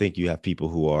I don't think you have people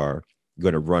who are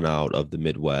going to run out of the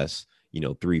Midwest,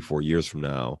 3, 4 years from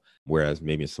now. Whereas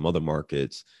maybe in some other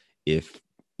markets, if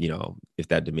if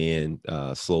that demand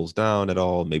slows down at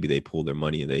all, maybe they pull their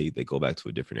money and they go back to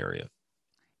a different area.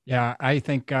 Yeah, I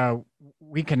think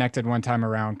we connected one time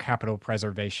around capital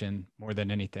preservation more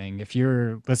than anything. If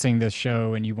you're listening to this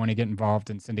show and you want to get involved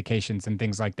in syndications and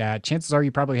things like that, chances are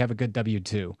you probably have a good W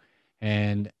 2.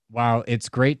 And while it's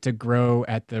great to grow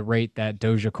at the rate that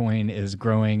Dogecoin is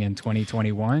growing in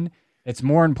 2021, it's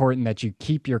more important that you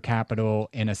keep your capital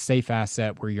in a safe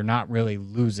asset where you're not really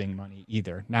losing money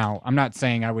either. Now, I'm not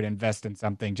saying I would invest in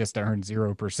something just to earn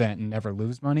 0% and never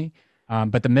lose money.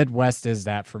 But the Midwest is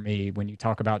that for me when you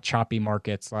talk about choppy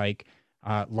markets like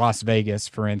Las Vegas,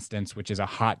 for instance, which is a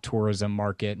hot tourism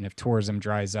market. And if tourism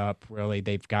dries up, really,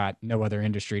 they've got no other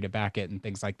industry to back it and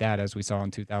things like that, as we saw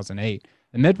in 2008.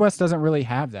 The Midwest doesn't really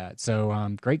have that. So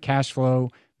great cash flow,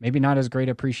 maybe not as great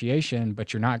appreciation,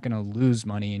 but you're not going to lose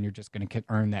money and you're just going to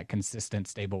earn that consistent,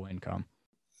 stable income.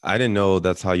 I didn't know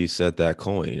that's how you said that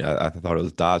coin. I thought it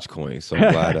was Dogecoin. So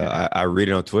I'm glad I read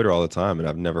it on Twitter all the time, and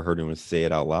I've never heard anyone say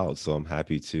it out loud. So I'm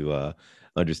happy to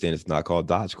understand it's not called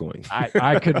Dogecoin.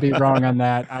 I could be wrong on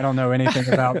that. I don't know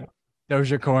anything about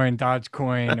Dogecoin,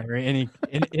 Dogecoin, or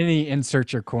any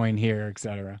insert your coin here,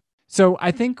 etc. So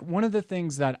I think one of the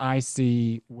things that I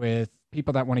see with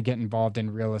people that want to get involved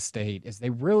in real estate is they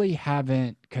really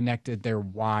haven't connected their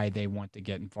why they want to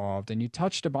get involved. And you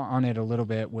touched on it a little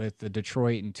bit with the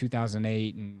Detroit in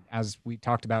 2008, and as we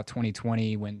talked about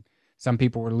 2020 when some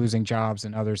people were losing jobs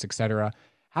and others, etc.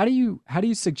 How do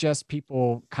you suggest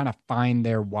people kind of find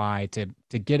their why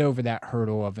to get over that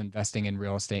hurdle of investing in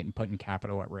real estate and putting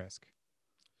capital at risk?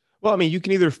 Well, I mean, you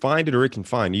can either find it or it can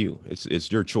find you.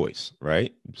 It's your choice,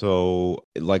 right? So,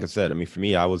 like I said, I mean, for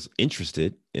me, I was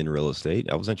interested in real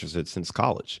estate. I was interested since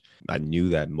college. I knew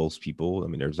that most people, I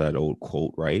mean, there's that old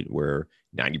quote, right, where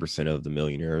 90% of the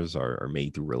millionaires are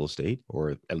made through real estate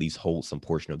or at least hold some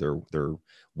portion of their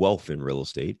wealth in real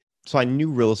estate. So I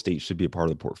knew real estate should be a part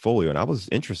of the portfolio. And I was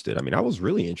interested. I mean, I was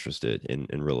really interested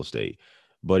in real estate,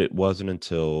 but it wasn't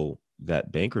until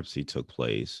that bankruptcy took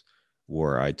place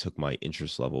where I took my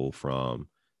interest level from,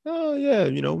 oh, yeah,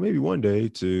 maybe one day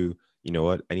to, you know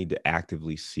what, I need to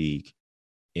actively seek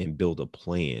and build a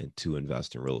plan to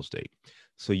invest in real estate.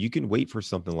 So you can wait for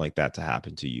something like that to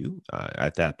happen to you.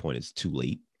 At that point, it's too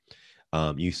late.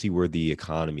 You see where the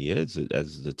economy is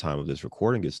as the time of this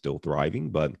recording is still thriving,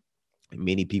 but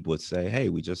many people would say, hey,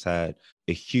 we just had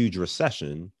a huge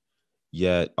recession,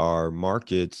 yet our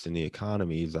markets and the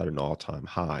economy is at an all-time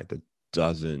high. That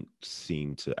doesn't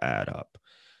seem to add up.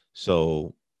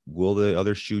 So will the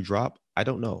other shoe drop? I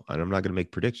don't know. And I'm not going to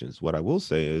make predictions. What I will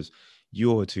say is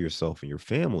you owe it to yourself and your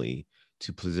family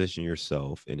to position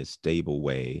yourself in a stable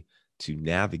way to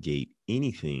navigate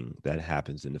anything that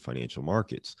happens in the financial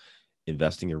markets.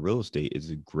 Investing in real estate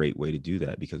is a great way to do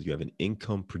that because you have an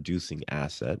income producing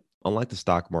asset. Unlike the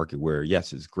stock market where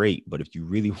yes, it's great, but if you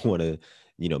really want to,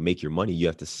 make your money, you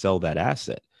have to sell that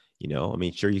asset. I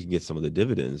mean, sure, you can get some of the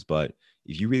dividends, but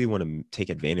if you really want to take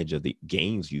advantage of the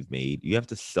gains you've made, you have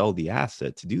to sell the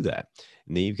asset to do that.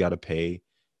 And then you've got to pay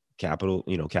capital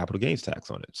gains tax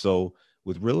on it. So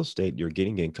with real estate, you're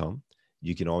getting income.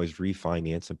 You can always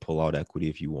refinance and pull out equity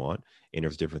if you want. And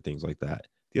there's different things like that.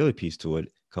 The other piece to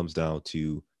it comes down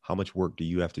to how much work do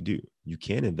you have to do? You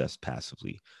can invest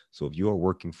passively. So if you are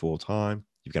working full time,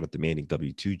 you've got a demanding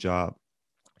W-2 job,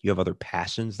 you have other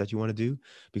passions that you want to do,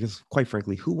 because quite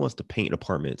frankly, who wants to paint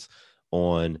apartments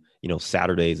on,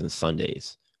 Saturdays and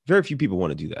Sundays? Very few people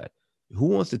want to do that. Who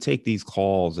wants to take these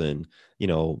calls and,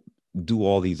 do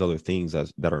all these other things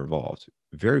that are involved?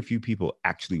 Very few people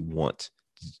actually want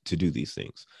to do these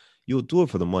things. You'll do it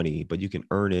for the money, but you can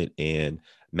earn it and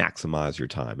maximize your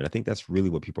time. And I think that's really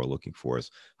what people are looking for, is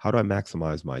how do I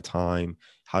maximize my time?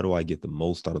 How do I get the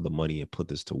most out of the money and put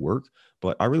this to work?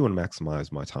 But I really want to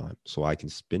maximize my time so I can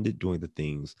spend it doing the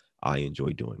things I enjoy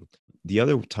doing. The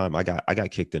other time I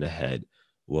got kicked in the head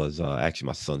was actually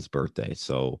my son's birthday.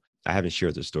 So I haven't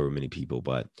shared this story with many people,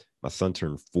 but my son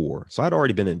turned 4. So I'd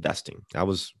already been investing. I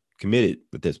was committed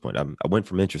at this point. I went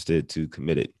from interested to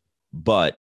committed,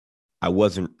 but I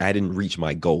didn't reach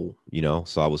my goal,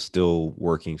 so I was still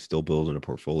working, still building a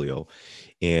portfolio.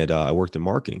 And I worked in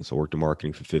marketing. So I worked in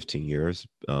marketing for 15 years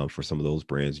for some of those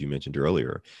brands you mentioned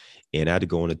earlier. And I had to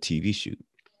go on a TV shoot.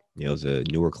 It was a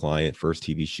newer client, first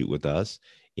TV shoot with us.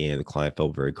 And the client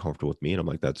felt very comfortable with me. And I'm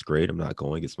like, that's great. I'm not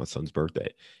going. It's my son's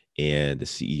birthday. And the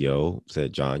CEO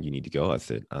said, John, you need to go. I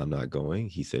said, I'm not going.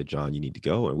 He said, John, you need to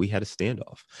go. And we had a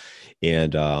standoff.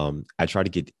 And I tried to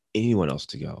get anyone else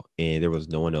to go, and there was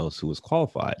no one else who was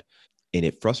qualified. And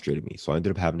it frustrated me. So I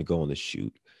ended up having to go on the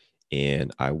shoot.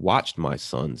 And I watched my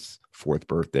son's 4th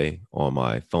birthday on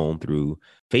my phone through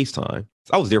FaceTime.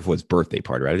 So I was there for his birthday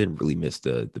party, right? I didn't really miss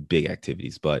the big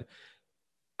activities, but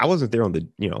I wasn't there on the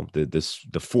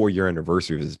 4-year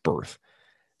anniversary of his birth.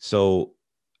 So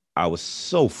I was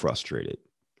so frustrated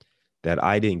that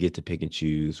I didn't get to pick and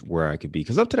choose where I could be.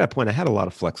 Because up to that point, I had a lot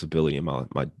of flexibility in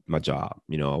my job.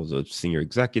 I was a senior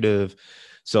executive,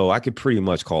 so I could pretty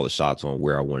much call the shots on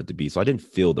where I wanted to be. So I didn't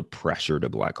feel the pressure to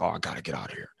be like, oh, I got to get out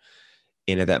of here.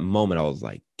 And at that moment, I was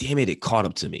like, damn it, it caught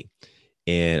up to me.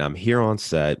 And I'm here on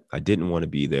set. I didn't want to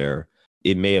be there.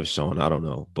 It may have shown, I don't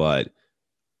know, but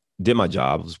did my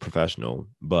job, was professional.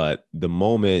 But the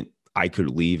moment I could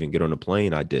leave and get on a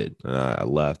plane, I did. I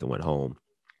left and went home.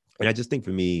 And I just think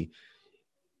for me,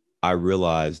 I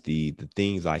realized the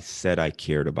things I said I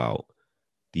cared about,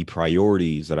 the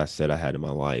priorities that I said I had in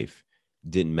my life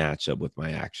didn't match up with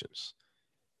my actions.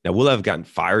 Now, will I have gotten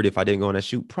fired if I didn't go on that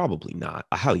shoot? Probably not.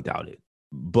 I highly doubt it.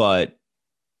 But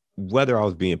whether I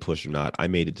was being pushed or not, I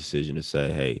made a decision to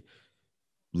say, hey,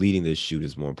 leading this shoot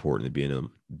is more important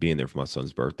than being there for my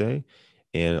son's birthday.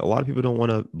 And a lot of people don't want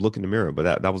to look in the mirror,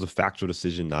 but that was a factual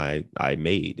decision I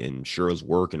made, and sure as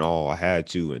work and all I had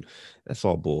to, and that's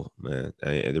all bull, man.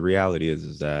 And the reality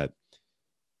is that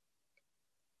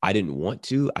I didn't want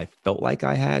to. I felt like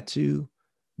I had to,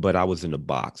 but I was in a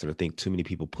box. And I think too many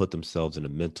people put themselves in a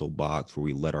mental box where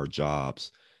we let our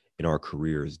jobs and our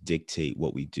careers dictate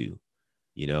what we do.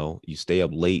 You stay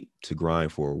up late to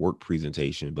grind for a work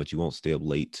presentation, but you won't stay up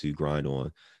late to grind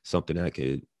on something that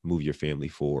could move your family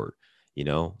forward.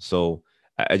 So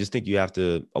I just think you have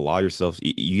to allow yourself,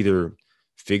 you either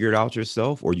figure it out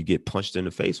yourself or you get punched in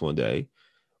the face one day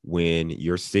when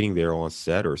you're sitting there on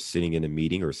set or sitting in a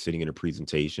meeting or sitting in a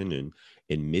presentation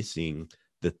and missing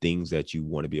the things that you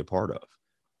want to be a part of.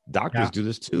 Doctors Yeah. do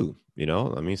this too.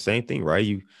 I mean, same thing, right?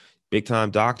 You big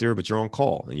time doctor, but you're on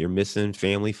call and you're missing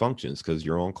family functions because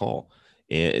you're on call.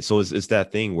 And so it's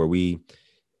that thing where we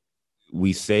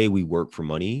say we work for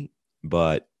money,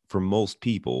 but for most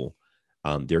people,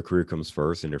 their career comes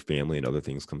first and their family and other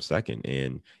things come second.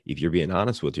 And if you're being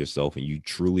honest with yourself and you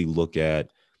truly look at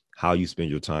how you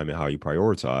spend your time and how you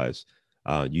prioritize,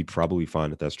 you'd probably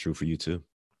find that that's true for you too.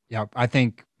 Yeah. I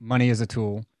think money is a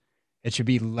tool. It should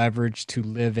be leveraged to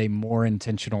live a more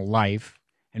intentional life.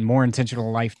 And more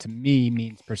intentional life to me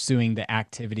means pursuing the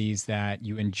activities that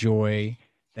you enjoy,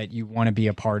 that you want to be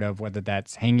a part of, whether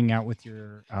that's hanging out with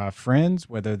your friends,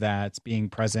 whether that's being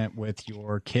present with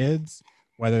your kids,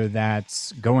 whether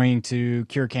that's going to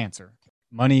cure cancer.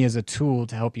 Money is a tool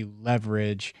to help you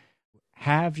leverage,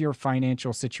 have your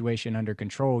financial situation under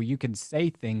control. You can say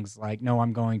things like, no,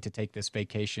 I'm going to take this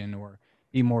vacation, or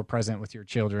be more present with your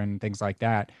children, things like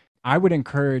that. I would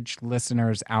encourage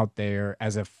listeners out there,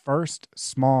 as a first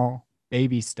small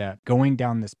baby step going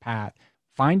down this path,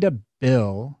 find a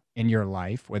bill in your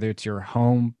life, whether it's your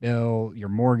home bill, your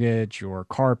mortgage, your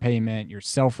car payment, your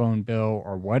cell phone bill,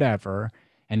 or whatever,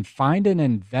 and find an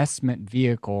investment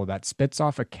vehicle that spits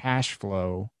off a cash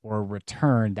flow or a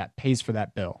return that pays for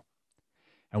that bill.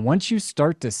 And once you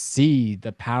start to see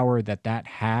the power that that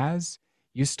has,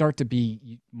 you start to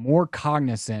be more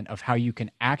cognizant of how you can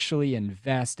actually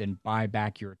invest and buy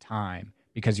back your time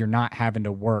because you're not having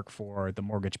to work for the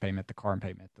mortgage payment, the car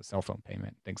payment, the cell phone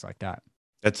payment, things like that.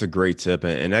 That's a great tip.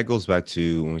 And that goes back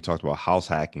to when we talked about house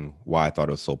hacking, why I thought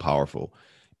it was so powerful,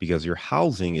 because your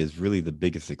housing is really the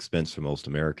biggest expense for most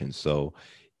Americans. So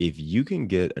if you can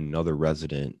get another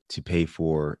resident to pay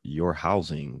for your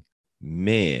housing,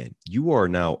 man, you are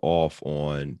now off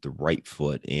on the right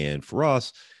foot. And for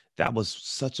us, that was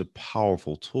such a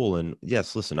powerful tool. And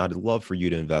yes, listen, I'd love for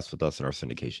you to invest with us in our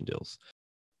syndication deals.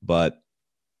 But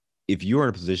if you're in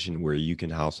a position where you can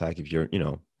house hack, if you're,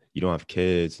 you don't have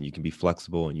kids and you can be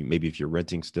flexible and maybe if you're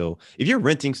renting still,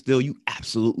 you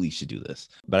absolutely should do this.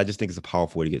 But I just think it's a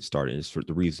powerful way to get started. And it's for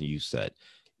the reason you said.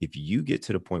 If you get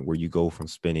to the point where you go from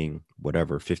spending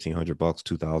whatever, $1,500,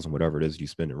 2,000, whatever it is you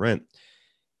spend in rent,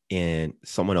 and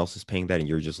someone else is paying that and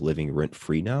you're just living rent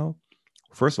free now,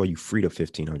 first of all, you freed up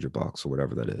 $1,500 or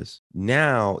whatever that is.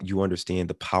 Now you understand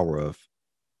the power of,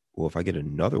 well, if I get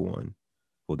another one,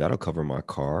 well, that'll cover my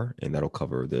car and that'll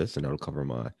cover this and that'll cover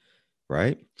my,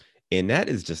 right? And that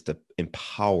is just an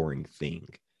empowering thing.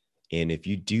 And if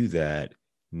you do that,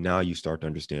 now you start to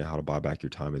understand how to buy back your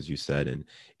time, as you said, and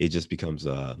it just becomes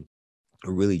a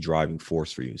really driving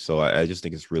force for you. So I just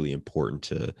think it's really important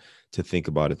to think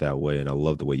about it that way. And I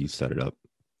love the way you set it up.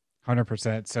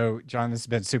 100%. So, John, this has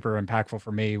been super impactful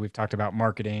for me. We've talked about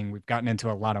marketing. We've gotten into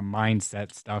a lot of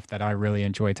mindset stuff that I really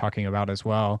enjoy talking about as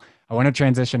well. I want to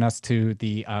transition us to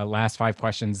the last 5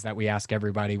 questions that we ask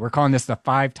everybody. We're calling this the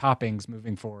 5 toppings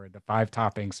moving forward, the 5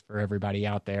 toppings for everybody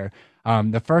out there.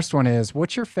 The first one is,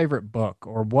 what's your favorite book,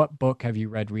 or what book have you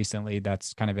read recently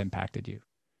that's kind of impacted you?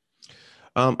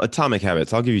 Atomic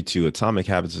Habits. I'll give you 2. Atomic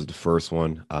Habits is the first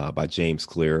one by James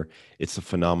Clear. It's a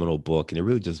phenomenal book, and it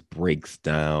really just breaks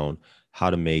down how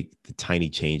to make the tiny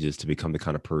changes to become the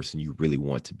kind of person you really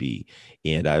want to be.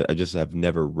 And I just have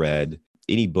never read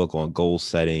any book on goal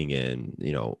setting and,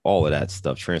 all of that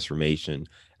stuff, transformation.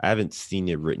 I haven't seen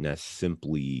it written as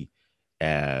simply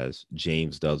as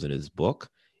James does in his book.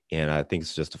 And I think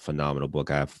it's just a phenomenal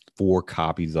book. I have 4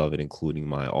 copies of it, including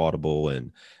my Audible,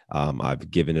 and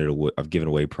I've given it away. I've given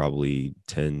away probably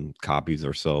 10 copies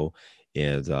or so,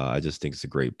 and I just think it's a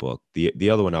great book. The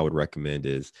other one I would recommend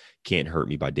is "Can't Hurt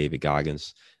Me" by David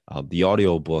Goggins. The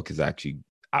audio book is actually,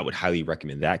 I would highly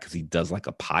recommend that because he does like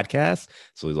a podcast.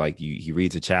 So he's like he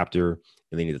reads a chapter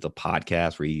and then he does a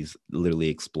podcast where he's literally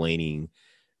explaining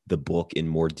the book in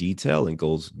more detail and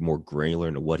goes more granular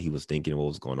into what he was thinking and what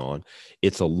was going on.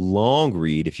 It's a long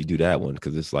read if you do that one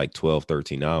because it's like 12,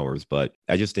 13 hours. But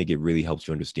I just think it really helps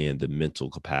you understand the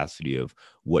mental capacity of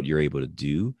what you're able to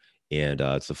do. And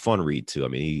it's a fun read too. I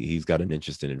mean, he's got an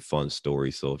interesting and fun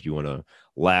story. So if you want to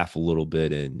laugh a little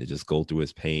bit and just go through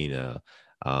his pain,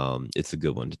 it's a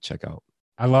good one to check out.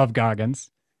 I love Goggins.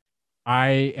 I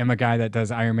am a guy that does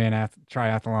Ironman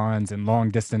triathlons and long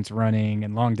distance running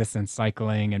and long distance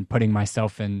cycling and putting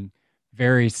myself in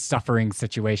very suffering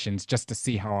situations just to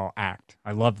see how I'll act.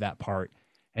 I love that part.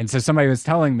 And so somebody was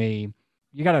telling me,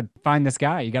 you got to find this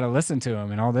guy, you got to listen to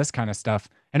him and all this kind of stuff.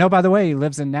 And oh, by the way, he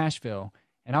lives in Nashville.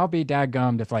 And I'll be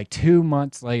dadgummed if like 2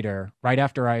 months later, right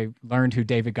after I learned who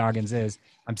David Goggins is,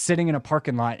 I'm sitting in a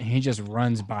parking lot and he just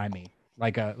runs by me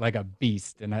like a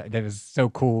beast. And that was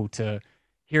so cool to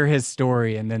hear his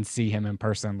story and then see him in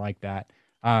person like that.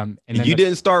 And then you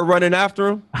didn't start running after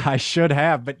him? I should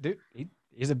have, but dude,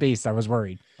 he's a beast. I was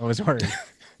worried. He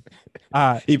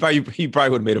probably would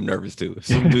have made him nervous too.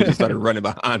 Some dude just started running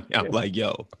behind me. I'm like,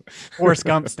 yo. Forrest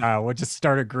Gump style. We'll just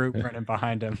start a group running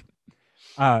behind him.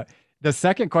 The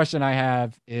second question I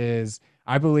have is,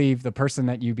 I believe the person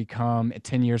that you become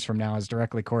 10 years from now is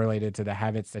directly correlated to the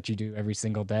habits that you do every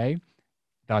single day.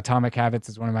 The Atomic Habits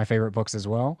is one of my favorite books as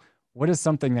well. What is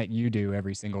something that you do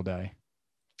every single day?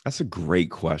 That's a great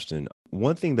question.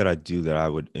 One thing that I do that I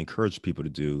would encourage people to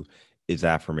do is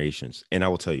affirmations. And I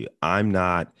will tell you, I'm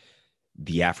not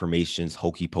the affirmations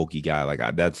hokey pokey guy. Like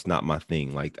that's not my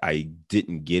thing. Like I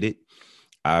didn't get it.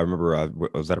 I remember I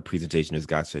was at a presentation. This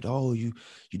guy said, "Oh, you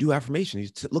do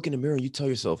affirmations. You look in the mirror and you tell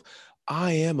yourself,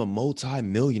 I am a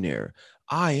multi-millionaire.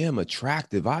 I am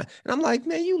attractive." And I'm like,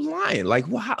 man, you lying. Like,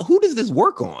 who does this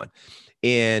work on?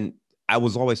 And I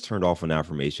was always turned off on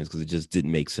affirmations because it just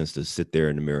didn't make sense to sit there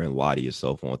in the mirror and lie to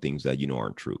yourself on things that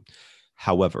aren't true.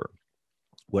 However,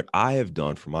 what I have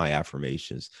done for my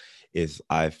affirmations is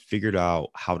I've figured out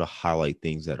how to highlight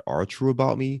things that are true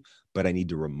about me, but I need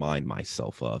to remind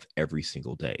myself of every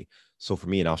single day. So for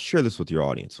me, and I'll share this with your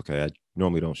audience. Okay. I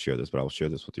normally don't share this, but I'll share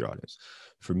this with your audience.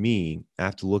 For me, I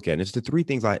have to look at, and it's the three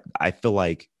things I feel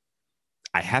like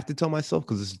I have to tell myself,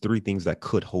 because it's the three things that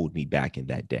could hold me back in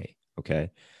that day.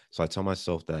 Okay. So I tell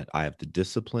myself that I have the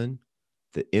discipline,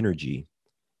 the energy,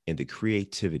 and the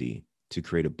creativity to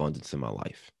create abundance in my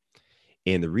life.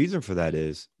 And the reason for that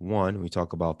is, one, when we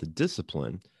talk about the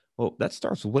discipline, well, that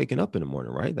starts with waking up in the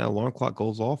morning, right? That alarm clock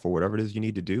goes off or whatever it is you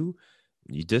need to do,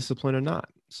 you discipline or not.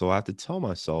 So I have to tell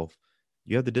myself,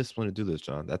 you have the discipline to do this,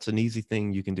 John. That's an easy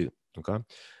thing you can do. Okay.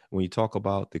 When you talk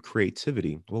about the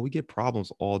creativity, well, we get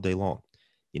problems all day long.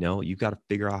 You've got to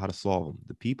figure out how to solve them.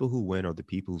 The people who win are the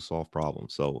people who solve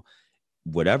problems. So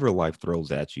whatever life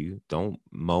throws at you, don't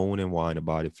moan and whine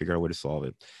about it. Figure out a way to solve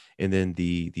it. And then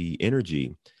the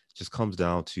energy just comes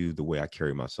down to the way I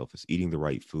carry myself. It's eating the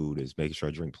right food, it's making sure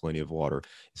I drink plenty of water,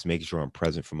 it's making sure I'm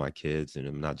present for my kids and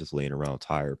I'm not just laying around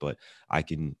tired, but I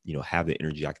can, have the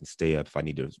energy. I can stay up if I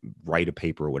need to write a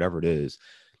paper or whatever it is,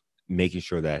 making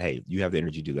sure that, hey, you have the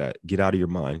energy to do that. Get out of your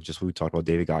mind. Just what we talked about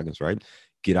David Goggins, right?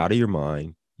 Get out of your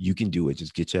mind. You can do it.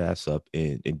 Just get your ass up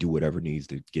and do whatever needs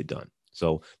to get done.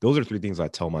 So those are three things I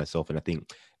tell myself. And I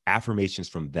think affirmations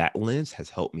from that lens has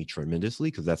helped me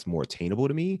tremendously, because that's more attainable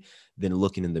to me than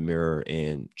looking in the mirror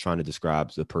and trying to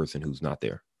describe the person who's not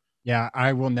there. Yeah,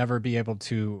 I will never be able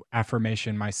to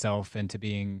affirmation myself into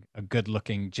being a good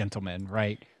looking gentleman,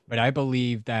 right? But I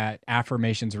believe that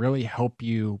affirmations really help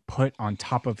you put on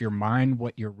top of your mind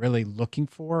what you're really looking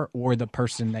for or the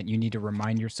person that you need to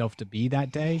remind yourself to be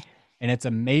that day. And it's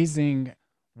amazing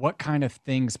what kind of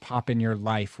things pop in your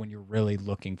life when you're really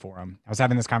looking for them. I was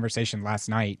having this conversation last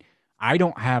night. I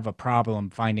don't have a problem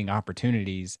finding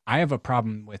opportunities. I have a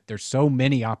problem with there's so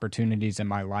many opportunities in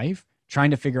my life,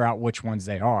 trying to figure out which ones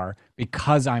they are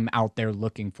because I'm out there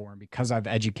looking for them, because I've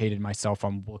educated myself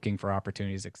on looking for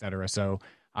opportunities, et cetera. So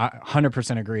I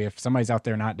 100% agree. If somebody's out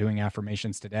there not doing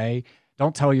affirmations today,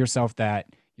 don't tell yourself that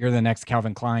you're the next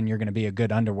Calvin Klein, you're going to be a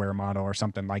good underwear model or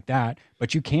something like that.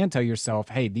 But you can tell yourself,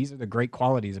 hey, these are the great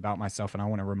qualities about myself, and I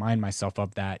want to remind myself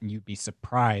of that. And you'd be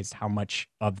surprised how much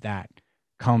of that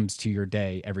comes to your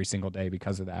day every single day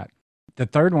because of that. The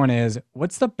third one is,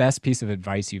 what's the best piece of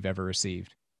advice you've ever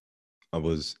received? I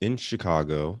was in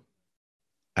Chicago.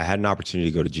 I had an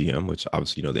opportunity to go to GM, which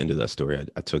obviously, the end of that story,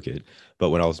 I took it. But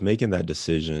when I was making that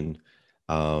decision,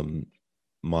 um,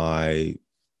 my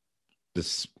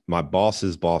my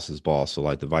boss's boss's boss, so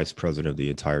like the vice president of the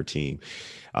entire team,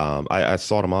 I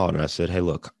sought him out and I said, "Hey,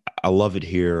 look, I love it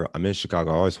here. I'm in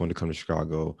Chicago. I always wanted to come to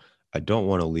Chicago. I don't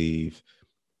want to leave,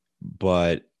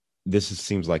 but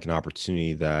seems like an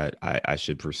opportunity that I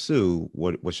should pursue.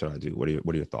 What should I do? What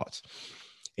are your thoughts?"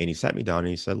 And he sat me down and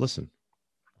he said, "Listen,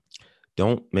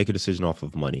 don't make a decision off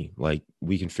of money. Like,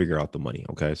 we can figure out the money.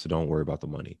 Okay. So don't worry about the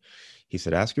money." He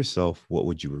said, "Ask yourself, what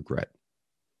would you regret?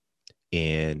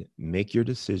 And make your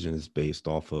decisions based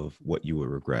off of what you would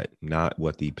regret, not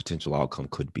what the potential outcome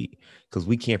could be, because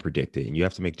we can't predict it. And you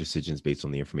have to make decisions based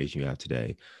on the information you have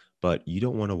today. But you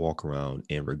don't want to walk around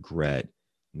and regret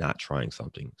not trying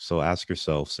something. So ask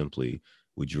yourself simply,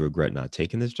 would you regret not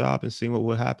taking this job and seeing what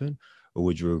would happen? Or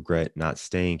would you regret not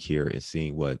staying here and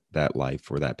seeing what that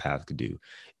life or that path could do?"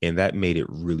 And that made it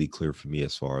really clear for me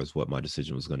as far as what my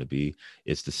decision was going to be.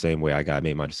 It's the same way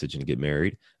made my decision to get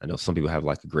married. I know some people have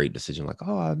like a great decision, like,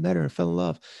 "Oh, I met her and fell in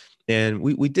love." And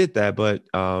we did that, but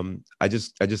I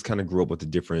just kind of grew up with a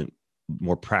different,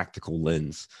 more practical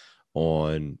lens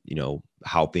on,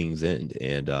 how things end.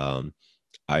 And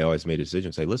I always made a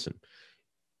decision, say, listen,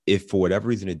 if for whatever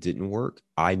reason it didn't work,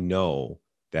 I know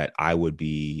that I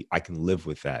can live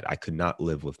with that. I could not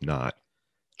live with not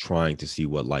trying to see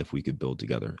what life we could build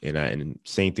together. And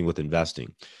same thing with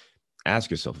investing.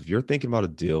 Ask yourself, if you're thinking about a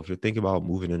deal, if you're thinking about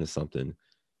moving into something,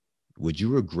 would you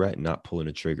regret not pulling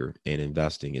a trigger and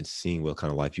investing and seeing what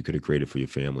kind of life you could have created for your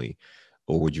family?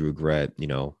 Or would you regret,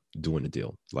 doing a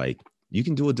deal? Like, you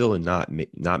can do a deal and not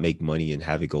make money and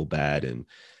have it go bad and,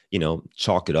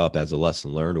 chalk it up as a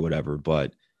lesson learned or whatever.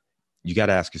 But you got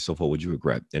to ask yourself, what would you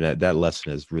regret? And that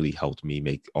lesson has really helped me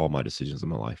make all my decisions in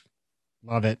my life.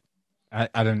 Love it.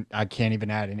 I can't even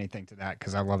add anything to that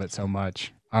because I love it so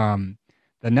much. The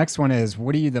next one is,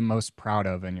 what are you the most proud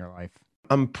of in your life?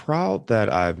 I'm proud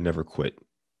that I've never quit.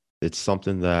 It's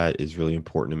something that is really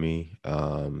important to me.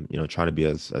 Trying to be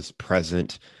as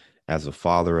present as a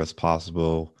father as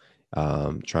possible,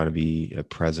 trying to be a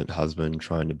present husband,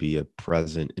 trying to be a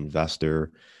present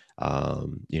investor,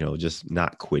 just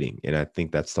not quitting. And I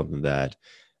think that's something that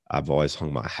I've always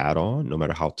hung my hat on, no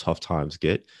matter how tough times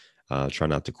get. Try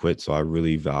not to quit. So I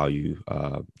really value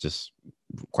just,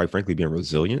 quite frankly, being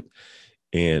resilient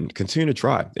and continue to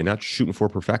try and not shooting for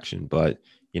perfection, but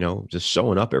just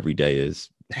showing up every day is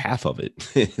half of it.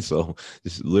 So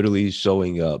just literally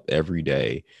showing up every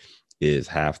day is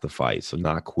half the fight. So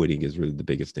not quitting is really the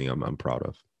biggest thing I'm proud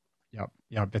of. Yep.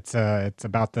 Yep. It's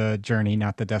about the journey,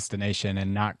 not the destination,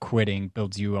 and not quitting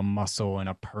builds you a muscle and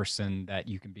a person that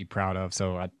you can be proud of.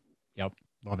 So yep,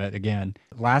 love it again.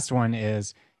 Last one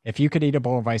is, if you could eat a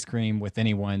bowl of ice cream with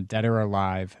anyone, dead or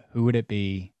alive, who would it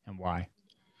be and why?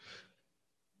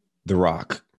 The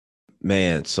Rock,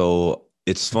 man. So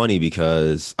it's funny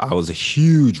because I was a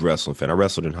huge wrestling fan. I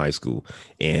wrestled in high school,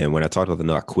 and when I talked about the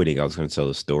not quitting, I was going to tell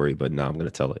the story, but now I'm going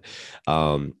to tell it.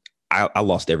 I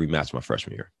lost every match my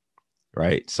freshman year.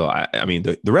 Right. So I mean,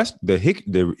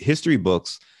 the history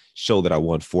books show that I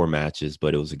won 4 matches,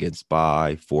 but it was against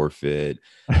bye, forfeit,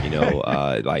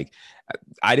 like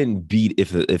I didn't beat,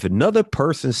 if another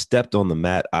person stepped on the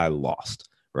mat, I lost.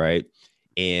 Right.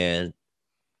 And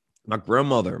my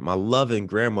grandmother, my loving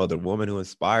grandmother, woman who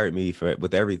inspired me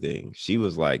with everything, she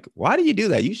was like, why do you do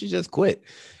that? You should just quit.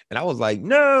 And I was like,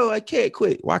 no, I can't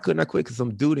quit. Why couldn't I quit? Because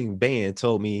some dude in band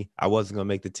told me I wasn't going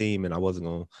to make the team and I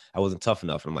wasn't tough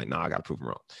enough. And I'm like, nah, I got to prove him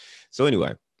wrong. So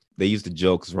anyway, they used to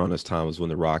joke, because around this time was when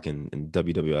The Rock and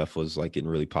WWF was like getting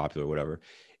really popular or whatever.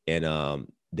 And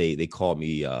they called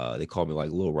me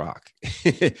like Lil Rock.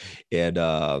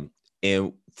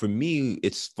 And for me,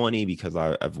 it's funny because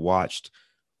I've watched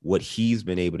what he's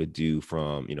been able to do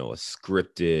from, a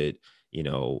scripted,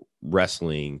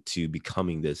 wrestling to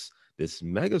becoming this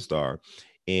megastar.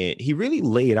 And he really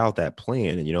laid out that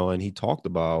plan, and he talked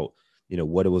about,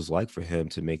 what it was like for him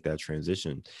to make that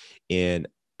transition. And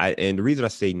the reason I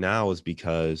say now is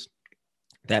because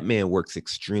that man works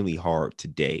extremely hard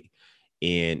today.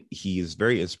 And he is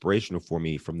very inspirational for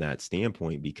me from that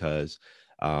standpoint because,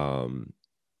 I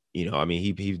mean,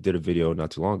 he did a video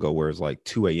not too long ago where it's like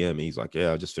 2 a.m. and he's like,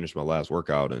 yeah, I just finished my last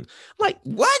workout. And I'm like,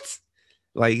 what?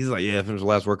 Like, he's like, yeah, I finished the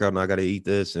last workout and I got to eat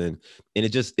this. And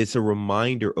it's a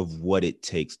reminder of what it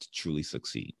takes to truly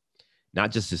succeed.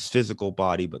 Not just his physical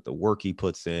body, but the work he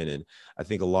puts in. And I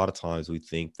think a lot of times we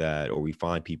think that, or we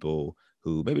find people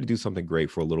who maybe do something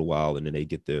great for a little while and then they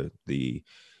get the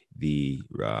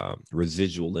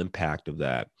residual impact of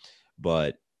that.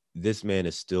 But this man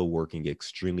is still working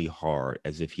extremely hard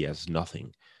as if he has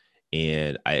nothing.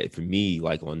 And for me,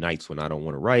 like on nights when I don't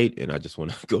want to write and I just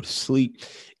want to go to sleep,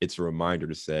 it's a reminder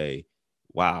to say,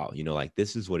 wow, like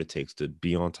this is what it takes to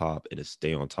be on top and to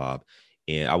stay on top.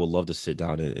 And I would love to sit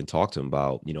down and talk to him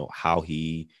about, how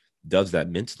he does that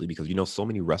mentally, because, so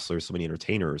many wrestlers, so many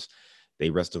entertainers, they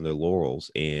rest on their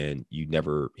laurels and you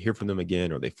never hear from them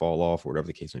again, or they fall off, or whatever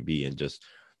the case may be. And just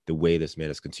the way this man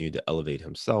has continued to elevate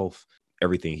himself,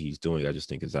 everything he's doing, I just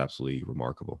think is absolutely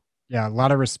remarkable. Yeah, a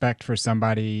lot of respect for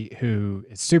somebody who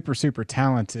is super, super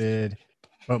talented,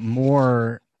 but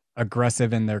more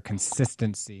aggressive in their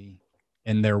consistency,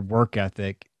 in their work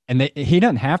ethic. And he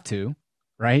doesn't have to,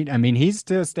 right? I mean, he's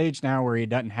to a stage now where he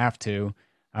doesn't have to.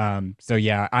 So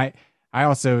yeah, I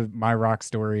also, my Rock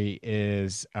story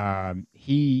is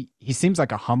he seems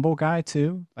like a humble guy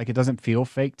too. Like, it doesn't feel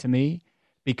fake to me,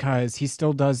 because he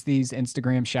still does these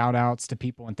Instagram shout outs to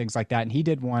people and things like that. And he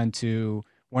did one to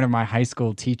one of my high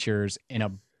school teachers in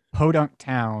a podunk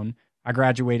town. I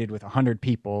graduated with 100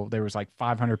 people. There was like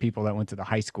 500 people that went to the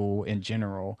high school in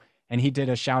general. And he did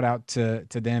a shout out to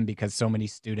them because so many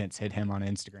students hit him on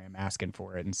Instagram asking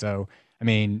for it. And so, I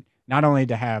mean, not only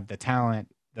to have the talent,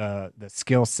 the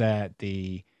skill set,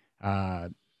 the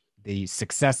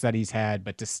success that he's had,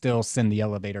 but to still send the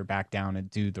elevator back down and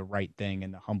do the right thing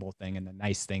and the humble thing and the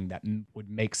nice thing that would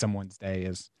make someone's day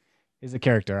is a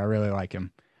character. I really like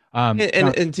him.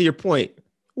 And to your point,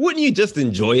 wouldn't you just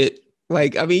enjoy it?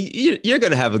 Like, I mean, you're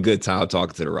going to have a good time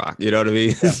talking to The Rock. You know what I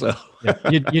mean? Yeah. So yeah.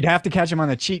 You'd have to catch him on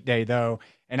a cheat day though.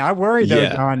 And I worry though,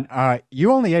 yeah. John,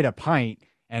 you only ate a pint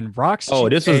and Rock's. Oh,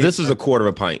 this was a quarter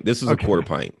of a pint. This is okay. A quarter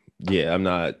pint. Yeah, I'm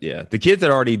not. Yeah. The kids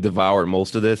had already devoured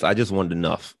most of this. I just wanted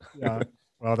enough. Yeah.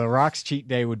 Well, the Rock's cheat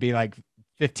day would be like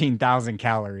 15,000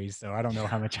 calories. So I don't know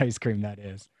how much ice cream that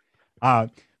is.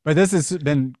 But this has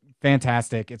been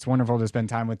fantastic. It's wonderful to spend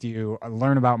time with you,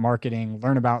 learn about marketing,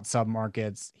 learn about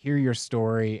submarkets, hear your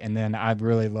story. And then I've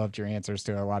really loved your answers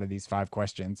to a lot of these 5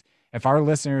 questions. If our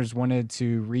listeners wanted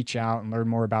to reach out and learn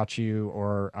more about you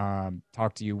or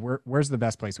talk to you, where's the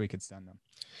best place we could send them?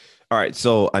 All right.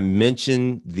 So I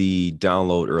mentioned the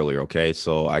download earlier. Okay.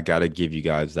 So I got to give you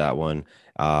guys that one.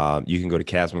 You can go to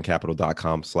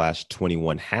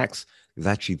CasmanCapital.com/21hacks. There's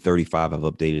actually 35. I've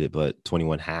updated it, but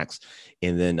 21 hacks.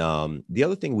 And then the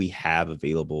other thing we have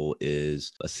available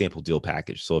is a sample deal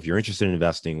package. So if you're interested in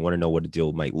investing, want to know what a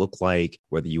deal might look like,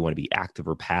 whether you want to be active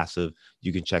or passive,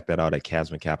 you can check that out at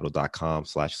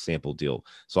casmancapital.com/sample deal.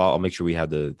 So I'll make sure we have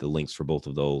the links for both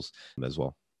of those as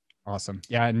well. Awesome.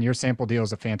 Yeah. And your sample deal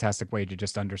is a fantastic way to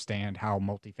just understand how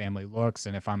multifamily looks.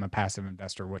 And if I'm a passive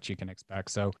investor, what you can expect.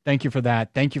 So thank you for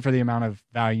that. Thank you for the amount of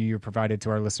value you provided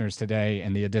to our listeners today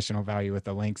and the additional value with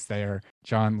the links there.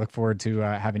 John, look forward to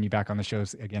having you back on the show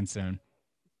again soon.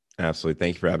 Absolutely.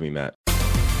 Thank you for having me, Matt.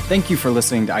 Thank you for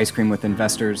listening to Ice Cream with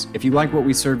Investors. If you like what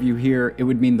we serve you here, it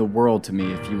would mean the world to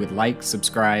me if you would like,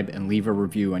 subscribe, and leave a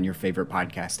review on your favorite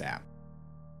podcast app.